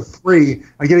number gets to 3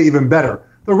 and get it even better.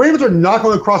 The Ravens are not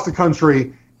going across the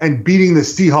country and beating the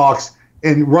Seahawks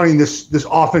and running this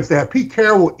offense. They have Pete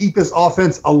Carroll will eat this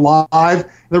offense alive.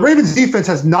 The Ravens defense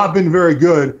has not been very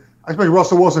good. I expect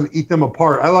Russell Wilson to eat them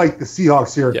apart. I like the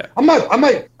Seahawks here. Yeah.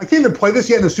 I can't even play this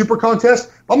yet in the Super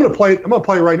Contest. But I'm going to play it. I'm going to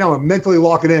play it right now and mentally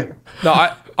lock it in. No,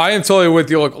 I am totally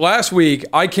with you. Look, last week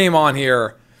I came on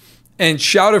here and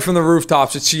shouted from the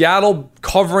rooftops that Seattle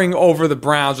covering over the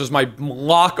Browns was my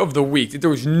lock of the week. That there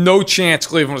was no chance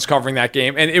Cleveland was covering that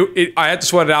game, and I had to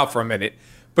sweat it out for a minute,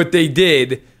 but they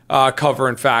did. cover,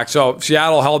 in fact. So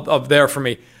Seattle held up there for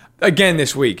me. Again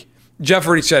this week, Jeff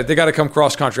already said they got to come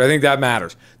cross-country. I think that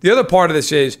matters. The other part of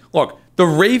this is, look, the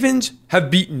Ravens have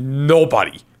beaten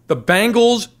nobody. The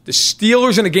Bengals, the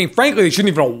Steelers in a game, frankly, they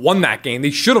shouldn't even have won that game.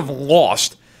 They should have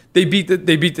lost. They beat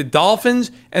the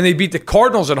Dolphins, and they beat the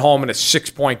Cardinals at home in a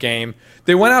 6-point game.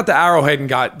 They went out to Arrowhead and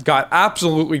got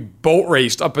absolutely boat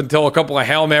raced up until a couple of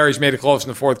Hail Marys made it close in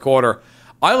the fourth quarter.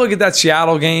 I look at that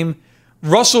Seattle game.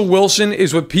 Russell Wilson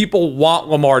is what people want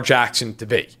Lamar Jackson to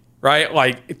be, right?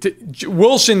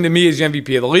 Wilson, to me, is the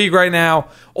MVP of the league right now.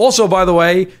 Also, by the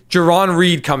way, Jaron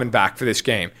Reed coming back for this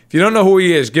game. If you don't know who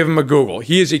he is, give him a Google.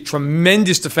 He is a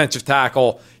tremendous defensive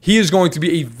tackle. He is going to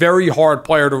be a very hard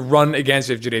player to run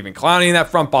against if Jadeveon Clowney in that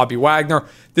front, Bobby Wagner.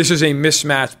 This is a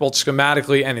mismatch both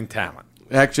schematically and in talent.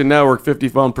 Action Network,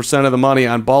 51% of the money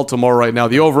on Baltimore right now.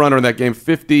 The over-under in that game,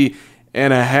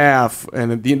 50.5.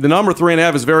 And the number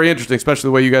 3.5 is very interesting, especially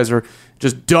the way you guys are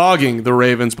just dogging the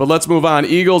Ravens. But let's move on.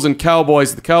 Eagles and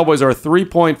Cowboys. The Cowboys are a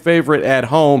 3-point favorite at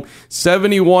home.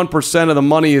 71% of the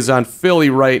money is on Philly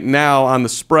right now on the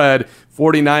spread.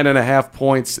 49.5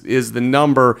 points is the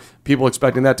number. People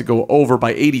expecting that to go over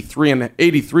by 83%.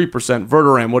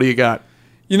 Verderame, what do you got?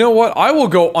 You know what? I will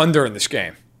go under in this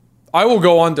game. I will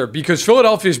go under because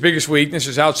Philadelphia's biggest weakness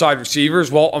is outside receivers.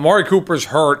 Well, Amari Cooper's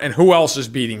hurt, and who else is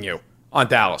beating you on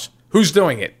Dallas? Who's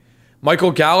doing it?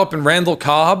 Michael Gallup and Randall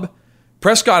Cobb?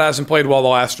 Prescott hasn't played well the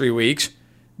last 3 weeks.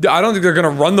 I don't think they're going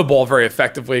to run the ball very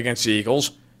effectively against the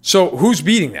Eagles. So who's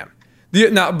beating them?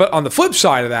 But on the flip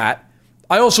side of that,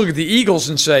 I also look at the Eagles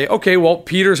and say, okay, well,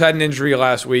 Peters had an injury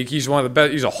last week. He's one of the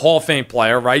best. He's a Hall of Fame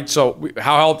player, right? So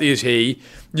how healthy is he?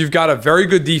 You've got a very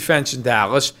good defense in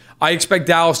Dallas. I expect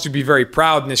Dallas to be very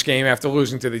proud in this game after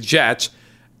losing to the Jets.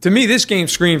 To me, this game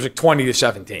screams like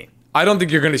 20-17. I don't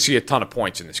think you're going to see a ton of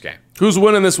points in this game. Who's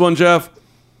winning this one, Jeff?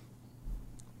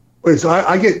 Wait, so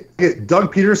I get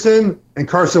Doug Peterson and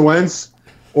Carson Wentz,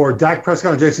 or Dak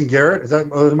Prescott and Jason Garrett.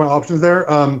 Those are my options there?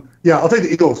 Yeah, I'll take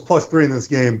the Eagles +3 in this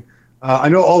game. I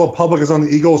know all the public is on the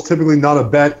Eagles. Typically not a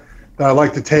bet that I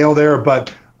like to tail there,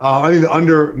 but I think the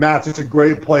under match is a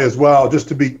great play as well, just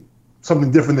to be something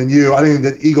different than you. I think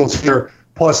that Eagles here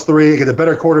 +3, get the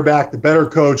better quarterback, the better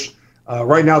coach.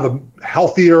 Right now, the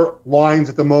healthier lines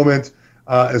at the moment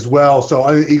as well. So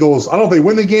I think the Eagles, I don't know if they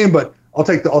win the game, but I'll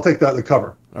take the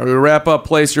cover. All right, we wrap up.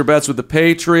 Place your bets with the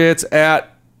Patriots at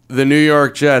the New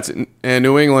York Jets, and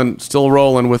New England still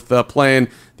rolling with playing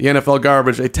the NFL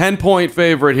garbage. A 10-point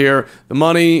favorite here. The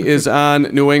money is on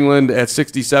New England at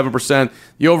 67%.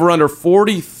 The over-under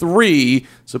 43,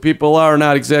 so people are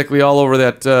not exactly all over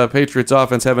that Patriots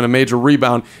offense having a major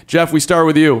rebound. Jeff, we start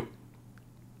with you.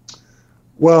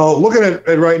 Well, looking at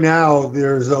it right now,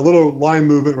 there's a little line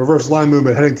movement, reverse line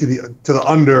movement heading to the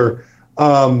under.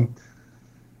 I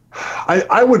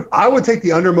would take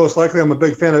the under most likely. I'm a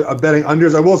big fan of betting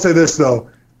unders. I will say this though,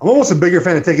 I'm almost a bigger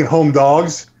fan of taking home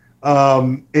dogs,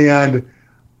 and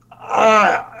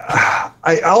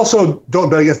I also don't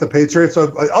bet against the Patriots.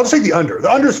 So I'll just take the under. The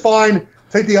under's fine.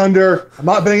 Take the under. I'm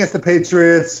not betting against the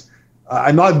Patriots.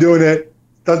 I'm not doing it.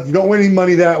 You don't win any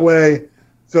money that way.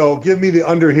 So give me the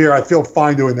under here. I feel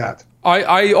fine doing that.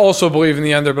 I also believe in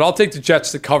the under, but I'll take the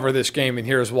Jets to cover this game, and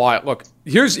here's why. Look,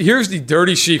 here's the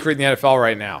dirty secret in the NFL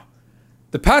right now.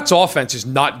 The Pats' offense is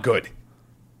not good.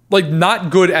 Like, not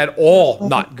good at all,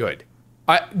 not good.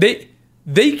 They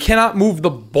cannot move the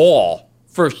ball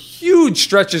for huge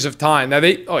stretches of time. Now,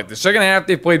 the second half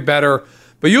they played better,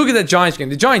 but you look at that Giants game,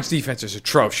 the Giants' defense is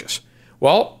atrocious.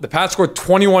 Well, the Pats scored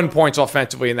 21 points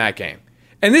offensively in that game.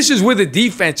 And this is with a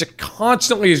defense that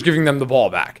constantly is giving them the ball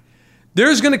back.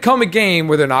 There's going to come a game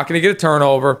where they're not going to get a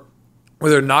turnover, where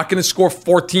they're not going to score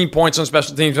 14 points on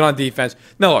special teams and on defense.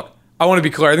 Now, look, I want to be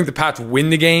clear. I think the Pats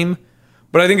win the game,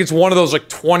 but I think it's one of those like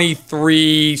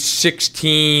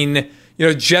 23-16,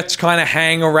 Jets kind of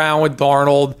hang around with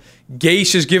Darnold.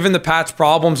 Gase has given the Pats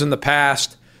problems in the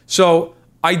past. So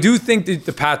I do think that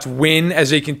the Pats win as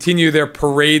they continue their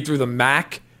parade through the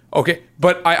MAC. Okay,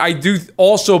 but I do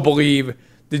also believe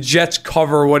the Jets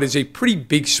cover what is a pretty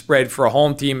big spread for a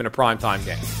home team in a primetime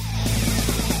game.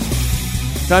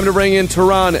 Time to bring in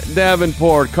Teron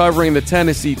Davenport covering the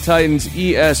Tennessee Titans,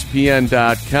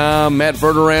 ESPN.com. Matt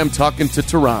Verderame talking to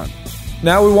Teron.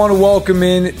 Now we want to welcome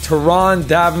in Teron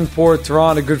Davenport.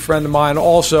 Teron, a good friend of mine,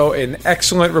 also an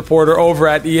excellent reporter over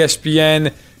at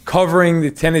ESPN covering the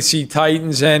Tennessee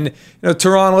Titans. And,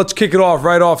 Teron, let's kick it off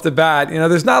right off the bat.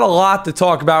 There's not a lot to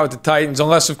talk about with the Titans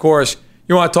unless, of course,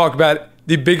 you want to talk about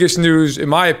the biggest news, in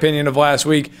my opinion, of last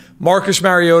week. Marcus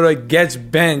Mariota gets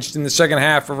benched in the second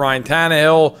half for Ryan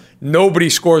Tannehill. Nobody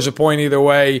scores a point either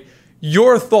way.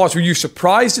 Your thoughts, were you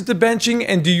surprised at the benching,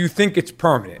 and do you think it's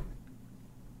permanent?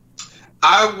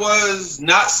 I was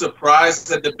not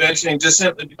surprised at the benching just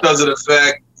simply because of the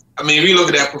fact, I mean, if you look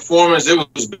at that performance, it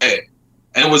was bad.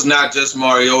 And it was not just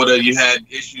Mariota. You had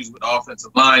issues with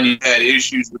offensive line. You had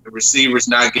issues with the receivers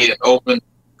not getting open.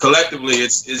 Collectively,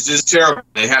 it's just terrible.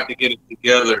 They have to get it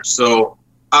together. So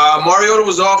Mariota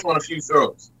was off on a few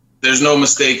throws. There's no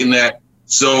mistake in that.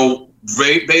 So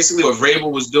basically what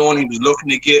Vrabel was doing, he was looking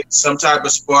to get some type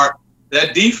of spark.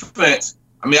 That defense,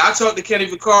 I mean, I talked to Kenny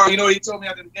Vaccaro. You know what he told me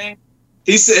after the game?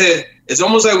 He said, it's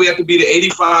almost like we have to be the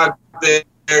 85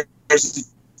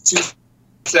 Bears,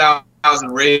 2,000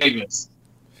 Ravens.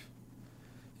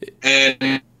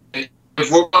 And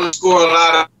if we're going to score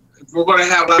if we're going to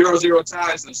have 0-0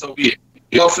 ties, then so be it.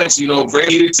 The offense,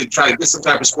 Brady needed to try to get some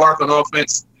type of spark on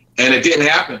offense, and it didn't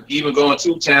happen. Even going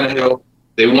to Tannehill,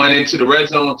 they went into the red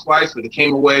zone twice, but they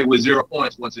came away with 0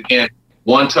 points once again.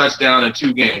 1 touchdown in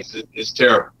 2 games. It's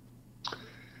terrible.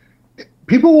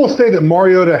 People will say that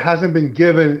Mariota hasn't been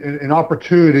given an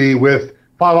opportunity with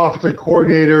 5 offensive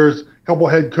coordinators, a couple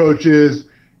head coaches.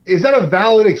 Is that a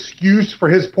valid excuse for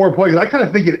his poor play? Because I kind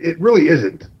of think it really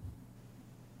isn't.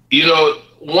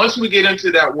 Once we get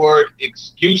into that word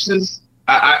excuses,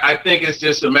 I think it's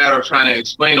just a matter of trying to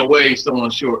explain away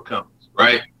someone's shortcomings,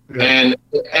 right? Yeah. And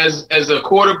as a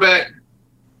quarterback,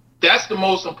 that's the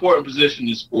most important position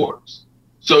in sports.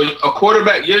 So a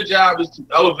quarterback, your job is to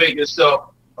elevate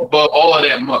yourself above all of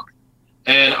that muck.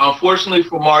 And unfortunately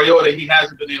for Mariota, he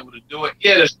hasn't been able to do it.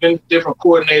 Yeah, there's been different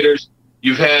coordinators.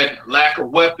 You've had lack of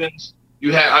weapons.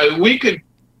 You want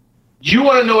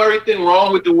to know everything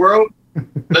wrong with the world,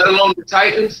 let alone the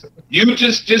Titans? You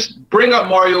just bring up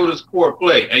Mariota's poor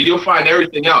play, and you'll find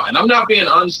everything out. And I'm not being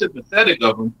unsympathetic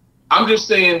of him. I'm just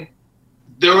saying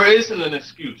there isn't an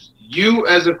excuse. You,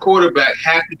 as a quarterback,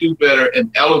 have to do better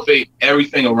and elevate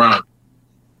everything around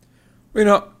you.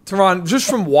 Teron, just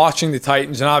from watching the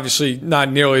Titans, and obviously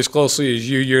not nearly as closely as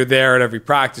you're there at every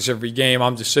practice, every game.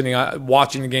 I'm just sitting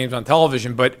watching the games on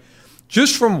television. But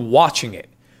just from watching it,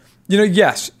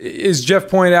 yes, as Jeff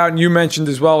pointed out and you mentioned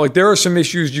as well, like there are some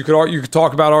issues. You could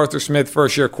talk about Arthur Smith,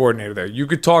 first-year coordinator there. You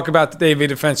could talk about the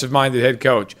defensive-minded head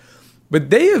coach. But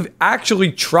they have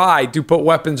actually tried to put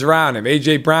weapons around him.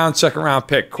 A.J. Brown, second-round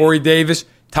pick. Corey Davis,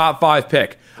 top 5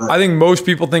 pick. I think most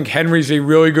people think Henry's a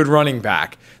really good running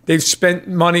back. They've spent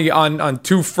money on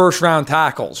 2 first-round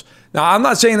tackles. Now, I'm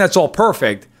not saying that's all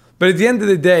perfect, but at the end of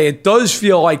the day, it does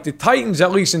feel like the Titans,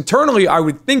 at least internally, I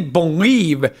would think,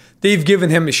 believe they've given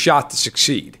him a shot to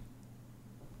succeed.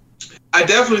 I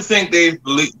definitely think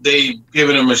they've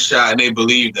given him a shot, and they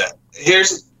believe that.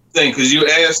 Here's the thing, because you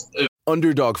asked...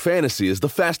 Underdog Fantasy is the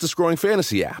fastest-growing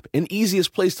fantasy app and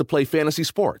easiest place to play fantasy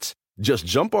sports. Just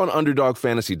jump on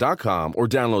UnderdogFantasy.com or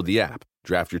download the app,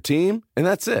 draft your team, and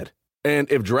that's it. And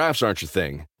if drafts aren't your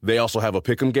thing, they also have a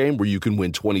pick'em game where you can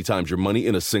win 20 times your money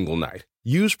in a single night.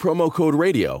 Use promo code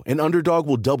RADIO, and Underdog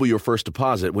will double your first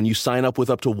deposit when you sign up with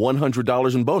up to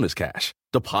 $100 in bonus cash.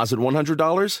 Deposit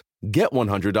 $100, get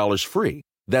 $100 free.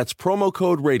 That's promo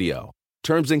code RADIO.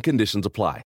 Terms and conditions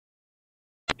apply.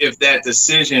 If that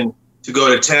decision to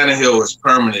go to Tannehill is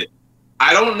permanent,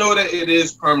 I don't know that it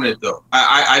is permanent, though.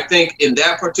 I think in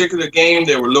that particular game,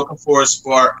 they were looking for a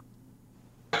spark.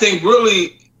 I think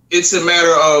really it's a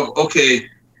matter of, okay,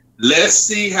 let's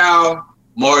see how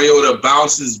Mariota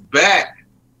bounces back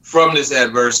from this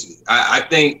adversity. I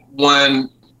think when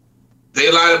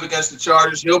they line up against the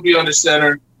Chargers, he'll be under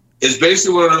center. It's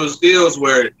basically one of those deals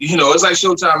where, it's like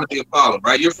Showtime at the Apollo,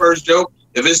 right? Your first joke,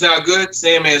 if it's not good,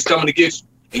 Sandman's coming to get you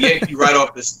and yank you right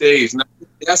off the stage. Now,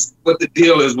 that's what the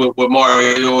deal is with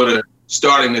Mariota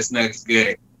starting this next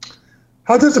game.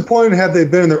 How disappointed have they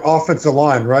been in their offensive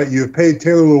line, right? You've paid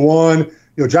Taylor Lewan.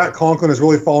 Jack Conklin has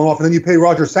really fallen off. And then you pay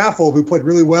Roger Saffold, who played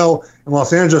really well in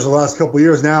Los Angeles the last couple of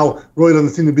years. Now really doesn't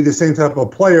seem to be the same type of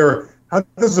player. How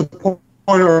disappointed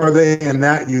are they in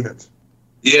that unit?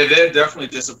 Yeah, they're definitely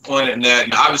disappointed in that.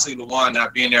 Obviously, Lewan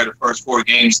not being there the first 4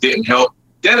 games didn't help.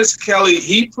 Dennis Kelly,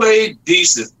 he played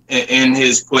decent in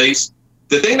his place.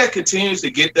 The thing that continues to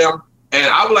get them, and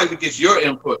I would like to get your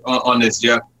input on this,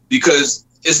 Jeff, because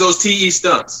it's those TE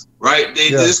stunts, right?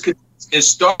 It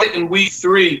started in week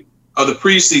 3 of the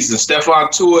preseason. Stephon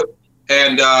Tuitt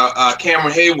and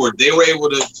Cameron Hayward, they were able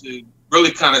to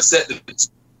really kind of set the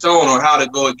tone on how to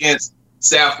go against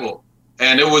Saffold.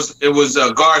 And it was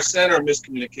a guard center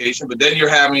miscommunication, but then you're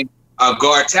having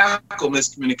guard tackle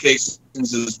miscommunications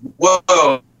as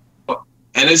well.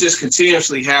 And it's just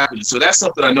continuously happening. So that's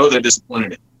something I know they're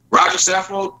disappointed in. Roger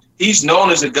Saffold, he's known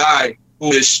as a guy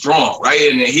who is strong, right?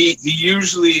 And he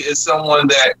usually is someone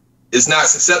that is not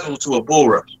susceptible to a bull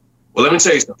rush. Well, let me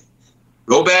tell you something.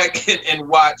 Go back and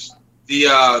watch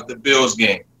the Bills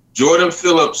game. Jordan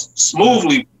Phillips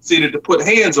smoothly proceeded to put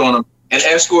hands on him and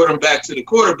escort him back to the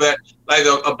quarterback like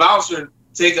a bouncer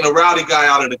taking a rowdy guy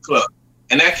out of the club.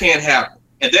 And that can't happen.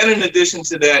 And then in addition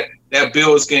to that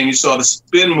Bills game, you saw the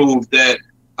spin move that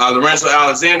Lorenzo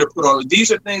Alexander put on.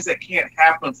 These are things that can't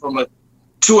happen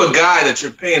to a guy that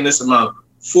you're paying this amount,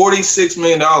 $46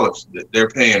 million that they're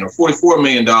paying, or $44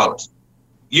 million.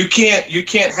 You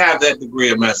can't have that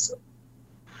degree of mess up.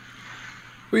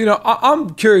 Well,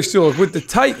 I'm curious too. With the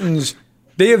Titans,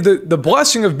 they have the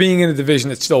blessing of being in a division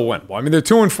that's still winnable. I mean, they're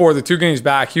 2-4, they're 2 games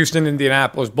back. Houston,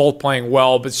 Indianapolis, both playing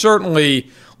well, but certainly,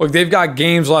 look, they've got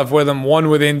games left with them. 1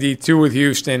 with Indy, 2 with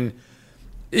Houston.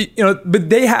 But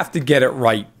they have to get it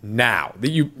right now.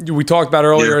 We talked about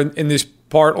earlier in this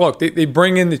part. Look, they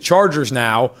bring in the Chargers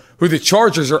now, who the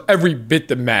Chargers are every bit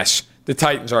the mess the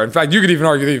Titans are. In fact, you could even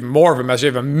argue they're even more of a mess. They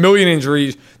have a million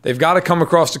injuries. They've got to come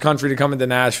across the country to come into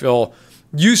Nashville.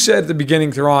 You said at the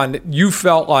beginning, Teron, that you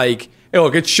felt like, hey,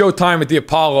 look, it's showtime at the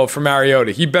Apollo for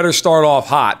Mariota. He better start off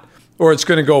hot or it's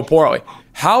going to go poorly.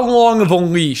 How long of a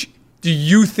leash do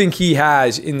you think he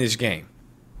has in this game?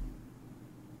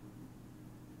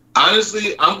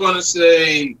 Honestly, I'm going to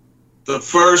say the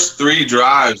first 3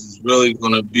 drives is really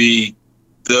going to be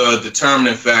the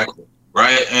determining factor,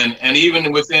 right? And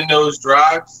even within those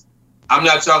drives, I'm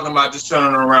not talking about just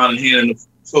turning around and handing the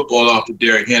football off to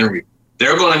Derrick Henry.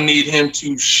 They're going to need him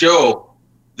to show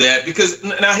that, because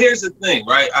now here's the thing,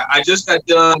 right? I just got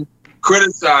done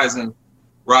criticizing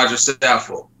Roger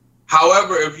Saffold.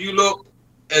 However, if you look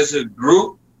as a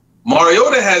group,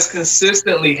 Mariota has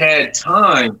consistently had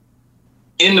time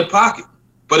in the pocket.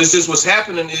 But it's just what's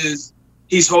happening is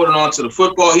he's holding on to the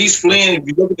football. He's fleeing. If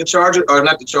you look at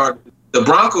the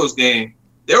Broncos game,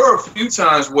 there were a few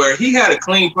times where he had a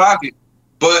clean pocket,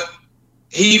 but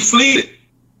he fled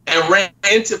and ran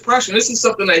into pressure. This is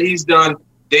something that he's done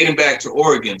dating back to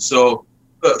Oregon. So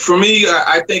for me,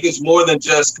 I think it's more than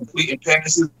just completing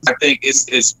passes. I think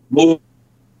it's moving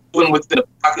within the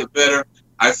pocket better.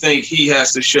 I think he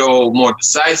has to show more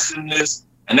decisiveness,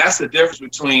 and that's the difference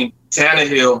between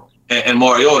Tannehill and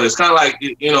Mariota. It's kind of like,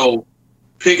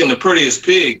 picking the prettiest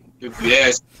pig, if you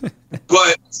ask.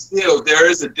 But still, there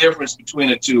is a difference between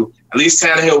the two. At least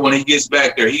Tannehill, when he gets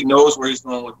back there, he knows where he's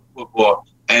going with the football,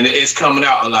 and it's coming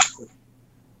out a lot quicker.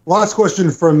 Last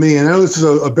question from me, and I know this is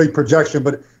a big projection,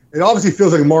 but it obviously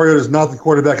feels like Mariota is not the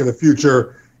quarterback of the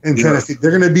future in Tennessee.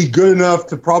 They're going to be good enough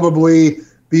to probably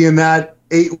be in that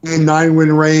 8-win,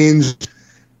 9-win range.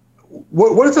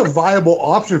 What is a viable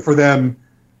option for them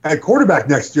at quarterback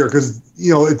next year? Because,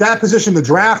 at that position, the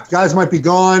draft, guys might be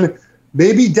gone.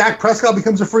 Maybe Dak Prescott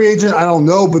becomes a free agent. I don't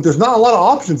know, but there's not a lot of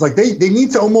options. Like they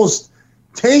need to almost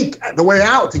tank the way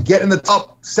out to get in the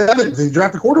top 7 to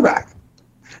draft a quarterback.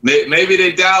 Maybe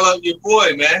they dial up your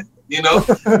boy, man.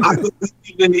 I believe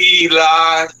in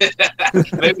Eli.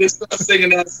 Maybe they start singing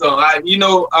that song.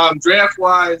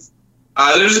 Draft-wise,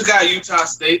 there's a guy at Utah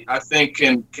State I think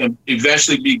can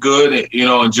eventually be good,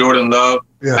 in Jordan Love.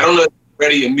 Yeah. I don't know if he's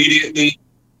ready immediately.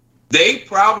 They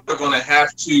probably are going to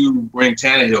have to bring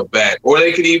Tannehill back. Or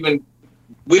they could even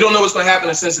 – we don't know what's going to happen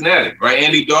in Cincinnati, right?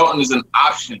 Andy Dalton is an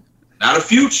option. Not a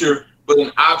future, but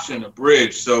an option, a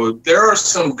bridge. So there are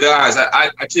some guys. I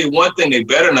tell you one thing they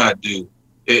better not do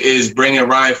is bring in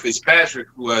Ryan Fitzpatrick,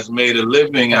 who has made a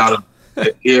living out of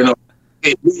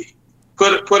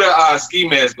Put a ski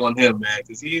mask on him, man,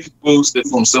 because he's boosted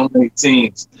from so many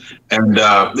teams. And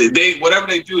whatever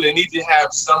they do, they need to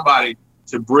have somebody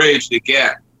to bridge the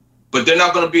gap. But they're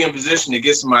not going to be in position to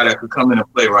get somebody that could come in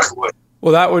and play right away.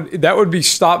 Well, that would be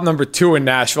stop number 2 in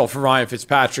Nashville for Ryan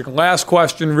Fitzpatrick. Last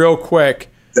question, real quick.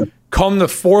 Come the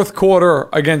fourth quarter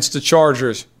against the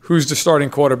Chargers, who's the starting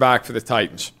quarterback for the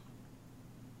Titans?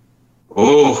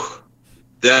 Oh,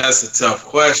 that's a tough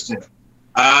question.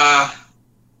 I'm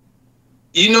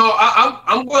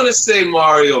going to say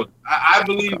Mariota. I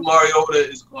believe Mariota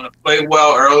is going to play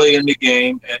well early in the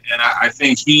game, and I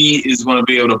think he is going to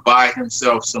be able to buy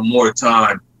himself some more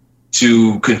time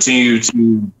to continue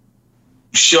to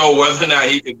show whether or not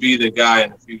he could be the guy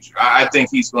in the future. I think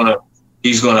he's going to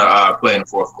play in the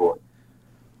fourth quarter.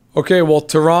 Okay, well,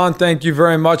 Teron, thank you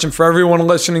very much. And for everyone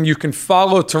listening, you can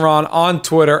follow Teron on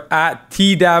Twitter at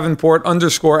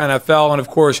 @TDavenport_NFL. And, of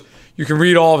course, you can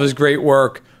read all of his great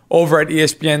work over at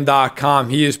ESPN.com.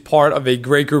 He is part of a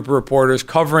great group of reporters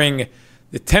covering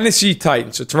the Tennessee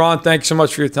Titans. So, Teron, thanks so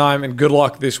much for your time, and good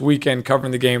luck this weekend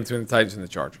covering the game between the Titans and the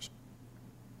Chargers.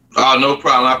 Oh, no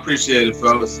problem. I appreciate it,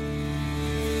 fellas.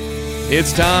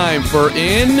 It's time for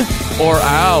In or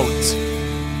Out.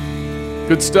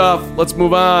 Good stuff. Let's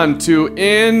move on to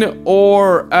In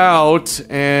or Out.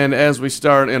 And as we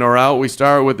start In or Out, we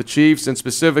start with the Chiefs, and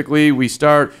specifically we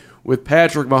start with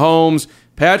Patrick Mahomes.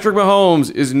 Patrick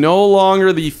Mahomes is no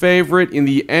longer the favorite in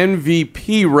the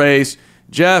MVP race.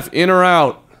 Jeff, in or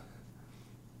out?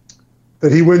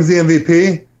 That he wins the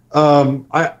MVP?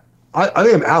 I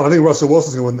think I'm out. I think Russell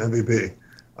Wilson's going to win the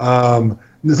MVP.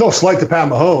 There's no slight to Pat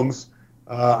Mahomes.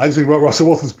 I just think Russell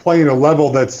Wilson's playing at a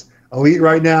level that's elite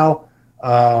right now,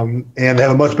 and they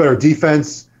have a much better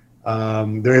defense.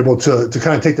 They're able to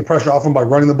kind of take the pressure off them by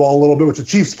running the ball a little bit, which the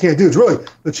Chiefs can't do. It's really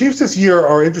the Chiefs this year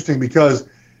are interesting because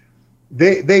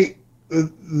they're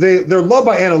loved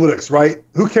by analytics, right?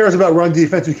 Who cares about run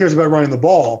defense? Who cares about running the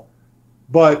ball?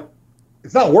 But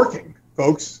it's not working,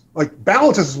 folks. Like,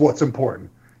 balance is what's important.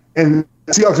 And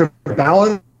the Seahawks are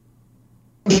balanced.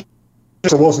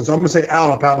 Wilson, so I'm going to say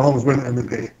out on Pat Mahomes winning the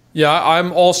MVP. Yeah,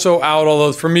 I'm also out,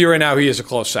 although for me right now, he is a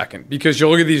close second. Because you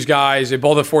look at these guys, they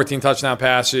both have 14 touchdown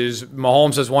passes.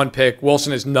 Mahomes has 1 pick.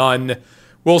 Wilson has none.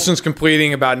 Wilson's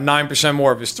completing about 9%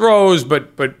 more of his throws,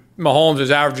 but Mahomes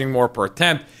is averaging more per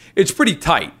attempt. It's pretty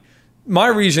tight. My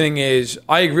reasoning is,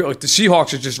 I agree, like the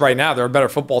Seahawks are just right now, they're a better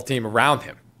football team around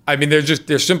him. I mean,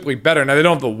 they're simply better. Now, they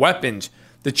don't have the weapons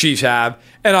the Chiefs have.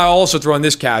 And I also throw in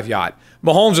this caveat.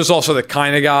 Mahomes is also the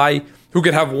kind of guy who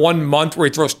could have 1 month where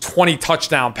he throws 20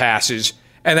 touchdown passes,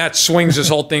 and that swings this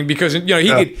whole thing because he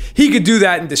could do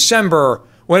that in December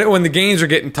when the games are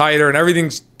getting tighter and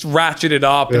everything's ratcheted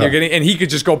up, and he could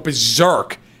just go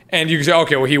berserk, and you can say,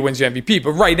 okay, well, he wins the MVP.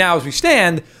 But right now, as we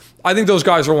stand, I think those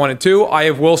guys are 1 and 2. I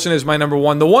have Wilson as my number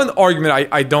 1. The one argument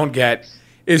I don't get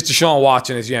is Deshaun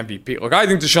Watson as the MVP. Look, I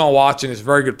think Deshaun Watson is a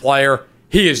very good player.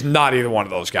 He is not either one of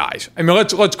those guys. I mean,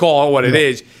 let's call it what it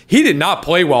is. He did not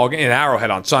play well in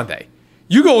Arrowhead on Sunday.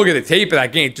 You go look at the tape of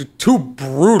that game, 2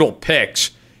 brutal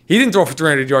picks. He didn't throw for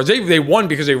 300 yards. They won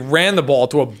because they ran the ball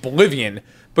to oblivion.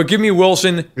 But give me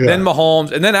Wilson, then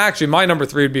Mahomes, and then actually my number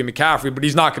 3 would be McCaffrey, but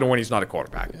he's not going to win. He's not a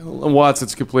quarterback.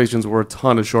 Watson's completions were a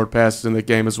ton of short passes in the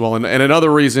game as well. And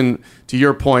another reason, to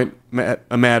your point, Matt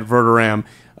Verderame,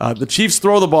 the Chiefs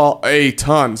throw the ball a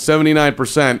ton,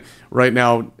 79% right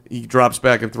now. He drops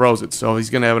back and throws it, so he's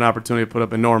going to have an opportunity to put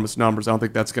up enormous numbers. I don't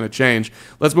think that's going to change.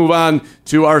 Let's move on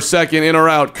to our second in or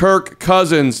out. Kirk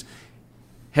Cousins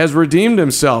has redeemed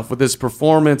himself with his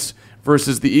performance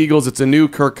versus the Eagles. It's a new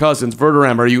Kirk Cousins.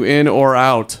 Verderame, are you in or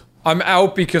out? I'm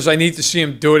out because I need to see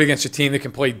him do it against a team that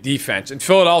can play defense. And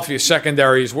Philadelphia's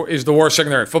secondary is the worst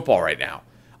secondary in football right now.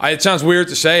 It sounds weird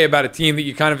to say about a team that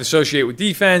you kind of associate with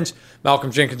defense,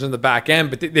 Malcolm Jenkins in the back end,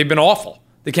 but they've been awful.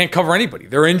 They can't cover anybody.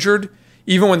 They're injured.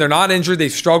 Even when they're not injured,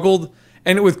 they've struggled.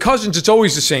 And with Cousins, it's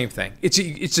always the same thing. It's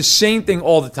the same thing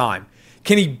all the time.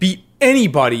 Can he beat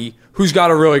anybody who's got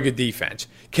a really good defense?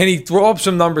 Can he throw up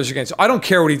some numbers against? I don't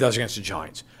care what he does against the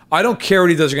Giants. I don't care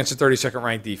what he does against the 32nd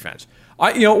ranked defense.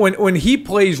 When he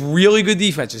plays really good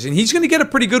defenses, and he's going to get a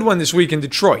pretty good one this week in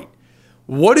Detroit,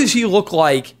 what does he look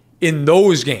like in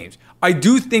those games? I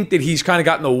do think that he's kind of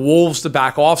gotten the wolves to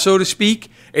back off, so to speak.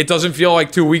 It doesn't feel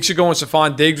like 2 weeks ago when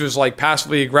Stephon Diggs was like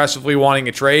passively aggressively wanting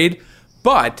a trade.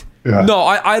 But no,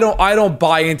 I don't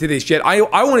buy into this yet.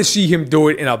 I want to see him do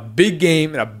it in a big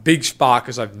game, in a big spot,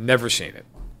 because I've never seen it.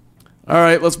 All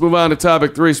right, let's move on to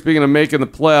topic 3. Speaking of making the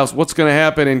playoffs, what's going to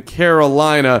happen in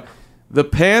Carolina? The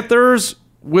Panthers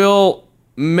will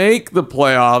make the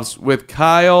playoffs with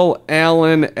Kyle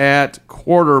Allen at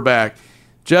quarterback.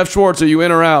 Jeff Schwartz, are you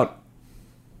in or out?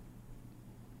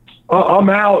 I'm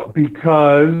out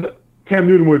because Cam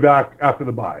Newton will be back after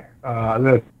the bye.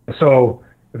 So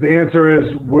the answer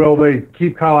is, will they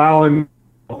keep Kyle Allen?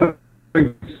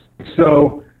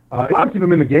 So I'll keep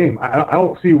him in the game. I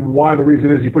don't see why the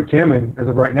reason is you put Cam in as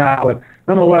of right now. But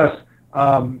nonetheless,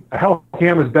 a healthy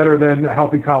Cam is better than a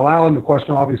healthy Kyle Allen. The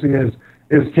question obviously is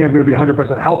Cam going to be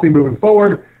 100% healthy moving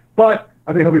forward? But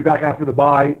I think he'll be back after the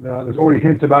bye. There's already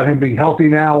hints about him being healthy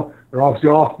now. They're obviously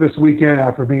off this weekend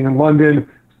after being in London.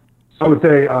 I would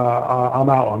say I'm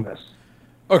out on this.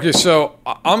 Okay, so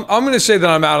I'm going to say that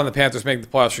I'm out on the Panthers making the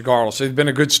playoffs regardless. They've been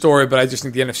a good story, but I just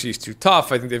think the NFC is too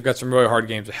tough. I think they've got some really hard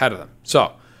games ahead of them.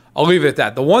 So I'll leave it at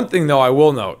that. The one thing, though, I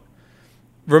will note,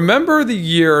 remember the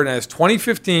year, and as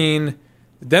 2015,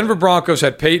 the Denver Broncos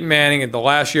had Peyton Manning in the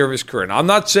last year of his career. Now, I'm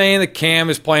not saying that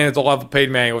Cam is playing at the level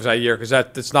Peyton Manning was that year, because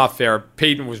that's not fair.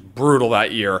 Peyton was brutal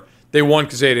that year. They won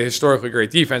because they had a historically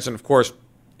great defense, and of course,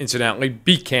 incidentally,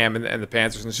 beat Cam and the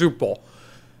Panthers in the Super Bowl.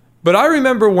 But I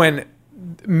remember when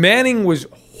Manning was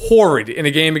horrid in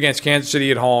a game against Kansas City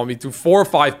at home. He threw 4 or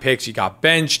 5 picks. He got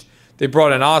benched. They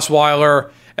brought in Osweiler.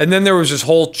 And then there was this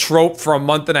whole trope for a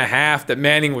month and a half that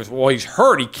Manning was, well, he's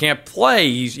hurt. He can't play.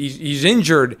 He's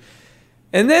injured.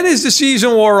 And then as the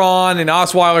season wore on and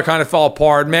Osweiler kind of fell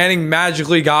apart, Manning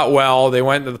magically got well. They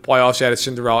went into the playoffs. They had a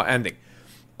Cinderella ending.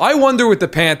 I wonder with the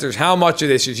Panthers how much of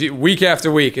this is week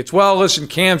after week. It's, well, listen,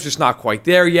 Cam's just not quite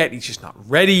there yet. He's just not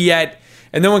ready yet.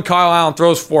 And then when Kyle Allen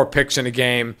throws 4 picks in a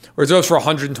game or throws for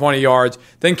 120 yards,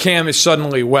 then Cam is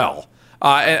suddenly well.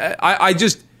 I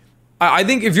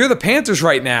think if you're the Panthers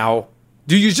right now,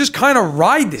 do you just kind of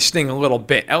ride this thing a little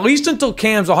bit, at least until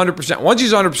Cam's 100%? Once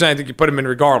he's 100%, I think you put him in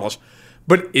regardless.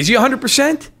 But is he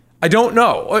 100%? I don't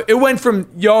know. It went from,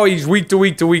 he's week to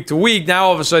week to week to week. Now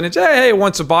all of a sudden it's, hey,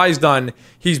 once the bye's done,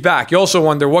 he's back. You also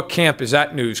wonder, what camp is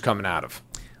that news coming out of?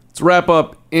 Let's wrap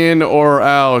up in or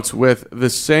out with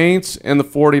the Saints and the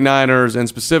 49ers, and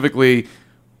specifically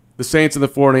the Saints and the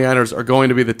 49ers are going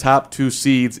to be the top 2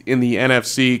 seeds in the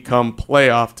NFC come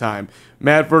playoff time.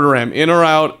 Matt Verderame, in or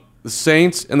out, the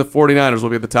Saints and the 49ers will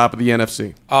be at the top of the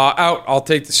NFC. Out. I'll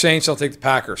take the Saints. I'll take the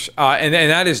Packers. And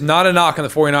that is not a knock on the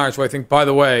 49ers, who I think, by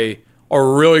the way,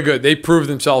 are really good. They proved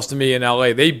themselves to me in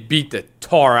L.A. They beat the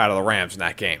tar out of the Rams in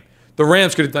that game. The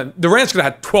Rams could have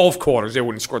had 12 quarters. They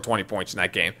wouldn't score 20 points in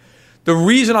that game. The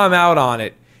reason I'm out on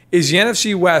it is the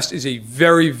NFC West is a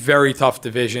very, very tough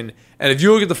division. And if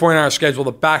you look at the 49ers schedule,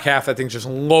 the back half, that thing's just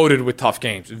loaded with tough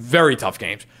games. Very tough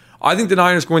games. I think the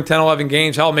Niners can win 10, 11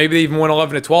 games. Hell, maybe they even win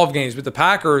 11 to 12 games. But the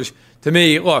Packers, to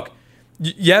me, look,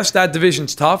 yes, that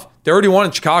division's tough. They already won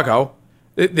in Chicago.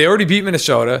 They already beat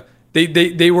Minnesota.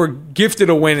 They were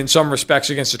gifted a win in some respects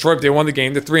against Detroit. They won the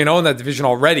game. They're 3-0 in that division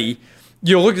already.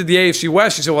 You looked at the AFC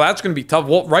West, you said, well, that's going to be tough.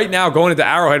 Well, right now, going into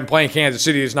Arrowhead and playing Kansas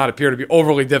City does not appear to be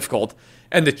overly difficult.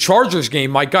 And the Chargers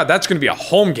game, my God, that's going to be a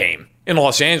home game in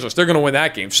Los Angeles. They're going to win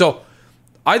that game. So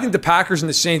I think the Packers and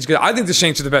the Saints, I think the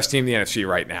Saints are the best team in the NFC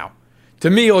right now.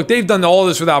 To me, look, they've done all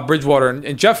this without Bridgewater.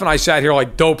 And Jeff and I sat here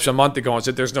like dopes a month ago and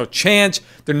said there's no chance.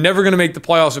 They're never going to make the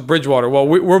playoffs with Bridgewater. Well,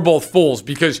 we're both fools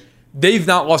because they've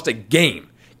not lost a game.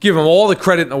 Give them all the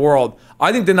credit in the world.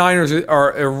 I think the Niners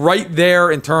are right there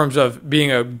in terms of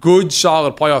being a good,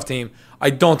 solid playoff team.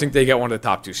 I don't think they get one of the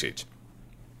top 2 seeds.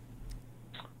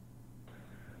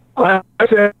 I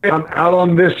say I'm out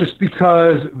on this just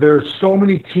because there's so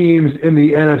many teams in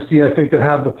the NFC, I think, that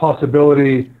have the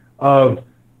possibility of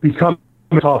becoming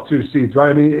top 2 seeds,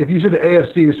 right? I mean, if you said the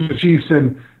AFC, it's the Chiefs,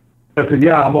 and I said,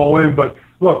 yeah, I'm all in. But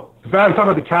look, if I'm talking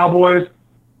about the Cowboys,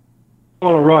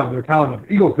 on a run, they're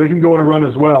talented. Eagles, they can go on a run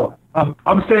as well.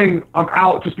 I'm saying I'm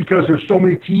out just because there's so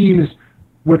many teams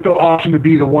with the option to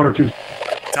be the 1 or 2.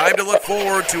 Time to look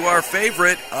forward to our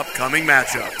favorite upcoming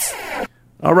matchups.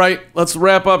 All right, let's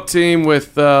wrap up, team,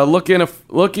 with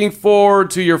looking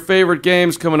forward to your favorite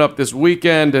games coming up this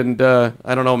weekend. And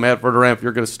I don't know, Matt Verderame, if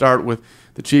you're going to start with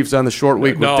the Chiefs on the short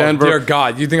week with Denver. Dear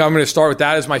God, you think I'm going to start with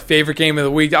that as my favorite game of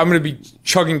the week? I'm going to be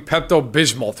chugging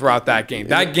Pepto-Bismol throughout that game.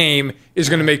 That game is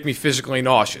going to make me physically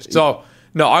nauseous. So,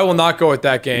 no, I will not go at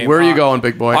that game. Where are you going,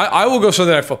 big boy? I will go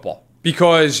Sunday Night Football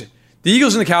because the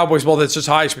Eagles and the Cowboys both had such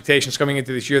high expectations coming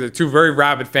into this year. They're 2 very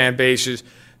rabid fan bases.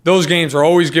 Those games are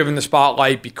always given the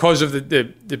spotlight because of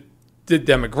the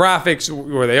demographics,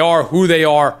 where they are, who they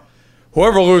are.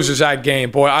 Whoever loses that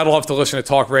game, boy, I'd love to listen to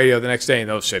talk radio the next day in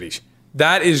those cities.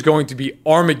 That is going to be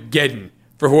Armageddon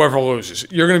for whoever loses.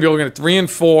 You're going to be looking at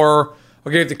 3-4.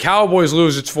 Okay, if the Cowboys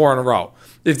lose, it's 4 in a row.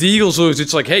 If the Eagles lose,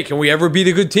 it's like, hey, can we ever beat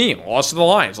a good team? Lost to the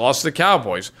Lions, lost to the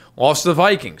Cowboys, lost to the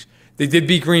Vikings. They did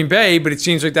beat Green Bay, but it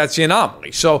seems like that's the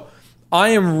anomaly. So I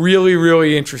am really,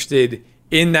 really interested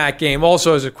in that game.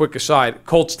 Also, as a quick aside,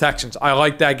 Colts-Texans. I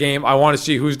like that game. I want to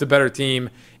see who's the better team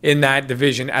in that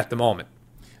division at the moment.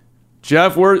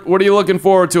 Jeff, what are you looking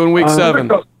forward to in Week 7?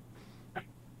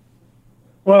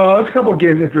 Well, there's a couple of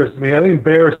games that interest me. I think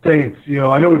Bears Saints.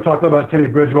 I know we've talked about Teddy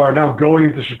Bridgewater now going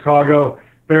into Chicago.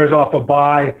 Bears off a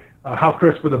bye. How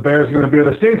crisp are the Bears going to be? Are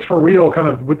the Saints for real? Kind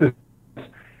of with this. So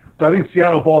I think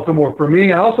Seattle, Baltimore for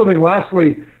me. I also think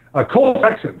lastly, Colts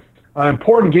Texans.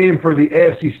 Important game for the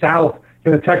AFC South.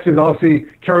 And the Texans obviously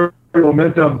carry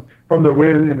momentum from their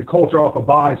win, and the Colts are off a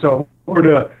bye. So over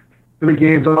to the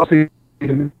games, obviously.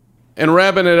 And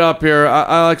wrapping it up here,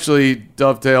 I'll actually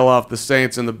dovetail off the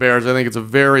Saints and the Bears. I think it's a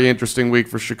very interesting week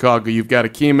for Chicago. You've got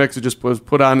Akeem Hicks who just was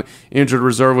put on injured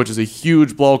reserve, which is a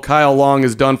huge blow. Kyle Long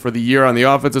is done for the year on the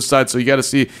offensive side, so you got to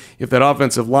see if that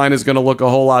offensive line is going to look a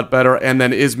whole lot better. And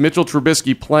then is Mitchell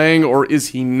Trubisky playing or is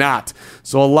he not?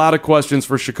 So a lot of questions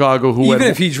for Chicago. Even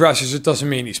if he dresses, it doesn't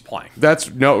mean he's playing.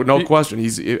 That's no question.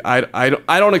 I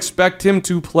don't expect him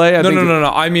to play. No.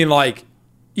 I mean, like,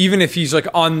 even if he's like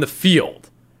on the field.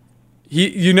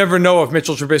 You never know if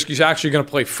Mitchell Trubisky's actually going to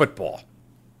play football.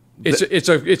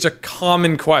 It's a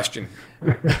common question.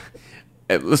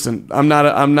 Listen, I'm not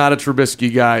a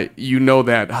Trubisky guy. You know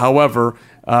that. However,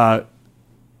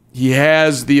 he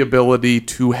has the ability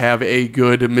to have a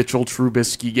good Mitchell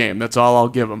Trubisky game. That's all I'll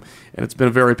give him. And it's been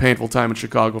a very painful time in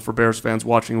Chicago for Bears fans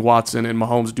watching Watson and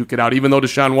Mahomes duke it out. Even though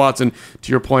Deshaun Watson,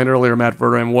 to your point earlier, Matt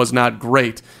Verderame, was not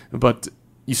great, but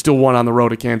you still won on the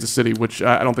road at Kansas City, which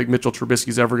I don't think Mitchell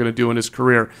Trubisky's ever going to do in his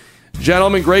career.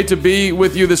 Gentlemen, great to be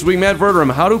with you this week. Matt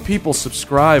Verderame, how do people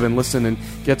subscribe and listen and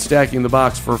get Stacking the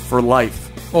Box for life?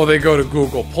 Well, they go to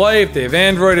Google Play if they have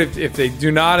Android. If they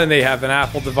do not and they have an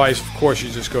Apple device, of course, you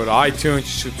just go to iTunes,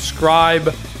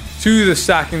 subscribe to the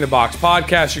Stacking the Box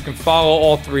podcast. You can follow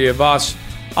all three of us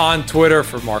on Twitter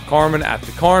for Mark Carman at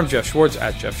The Carm, Jeff Schwartz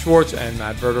at Jeff Schwartz, and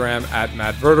Matt Verderame at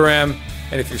Matt Verderame.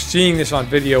 And if you're seeing this on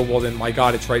video, well, then, my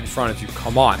God, it's right in front of you.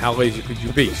 Come on. How lazy could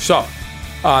you be? So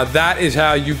that is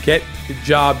how you get the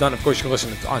job done. Of course, you can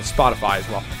listen on Spotify as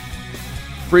well.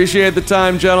 Appreciate the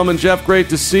time, gentlemen. Jeff, great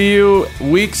to see you.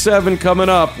 Week 7 coming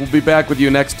up. We'll be back with you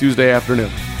next Tuesday afternoon.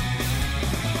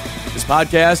 This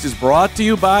podcast is brought to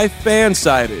you by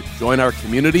Fansided. Join our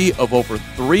community of over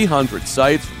 300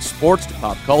 sites from sports to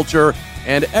pop culture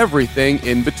and everything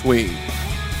in between.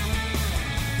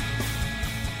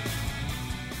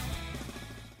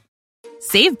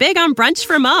 Save big on brunch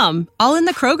for mom, all in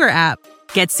the Kroger app.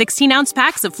 Get 16-ounce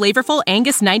packs of flavorful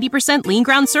Angus 90% lean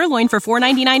ground sirloin for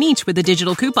 $4.99 each with a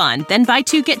digital coupon. Then buy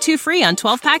 2, get 2 free on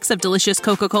 12 packs of delicious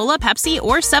Coca-Cola, Pepsi,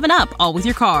 or 7-Up, all with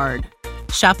your card.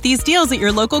 Shop these deals at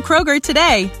your local Kroger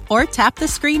today, or tap the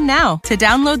screen now to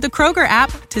download the Kroger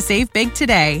app to save big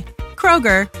today.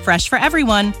 Kroger, fresh for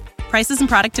everyone. Prices and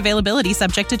product availability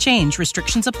subject to change.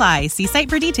 Restrictions apply. See site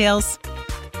for details.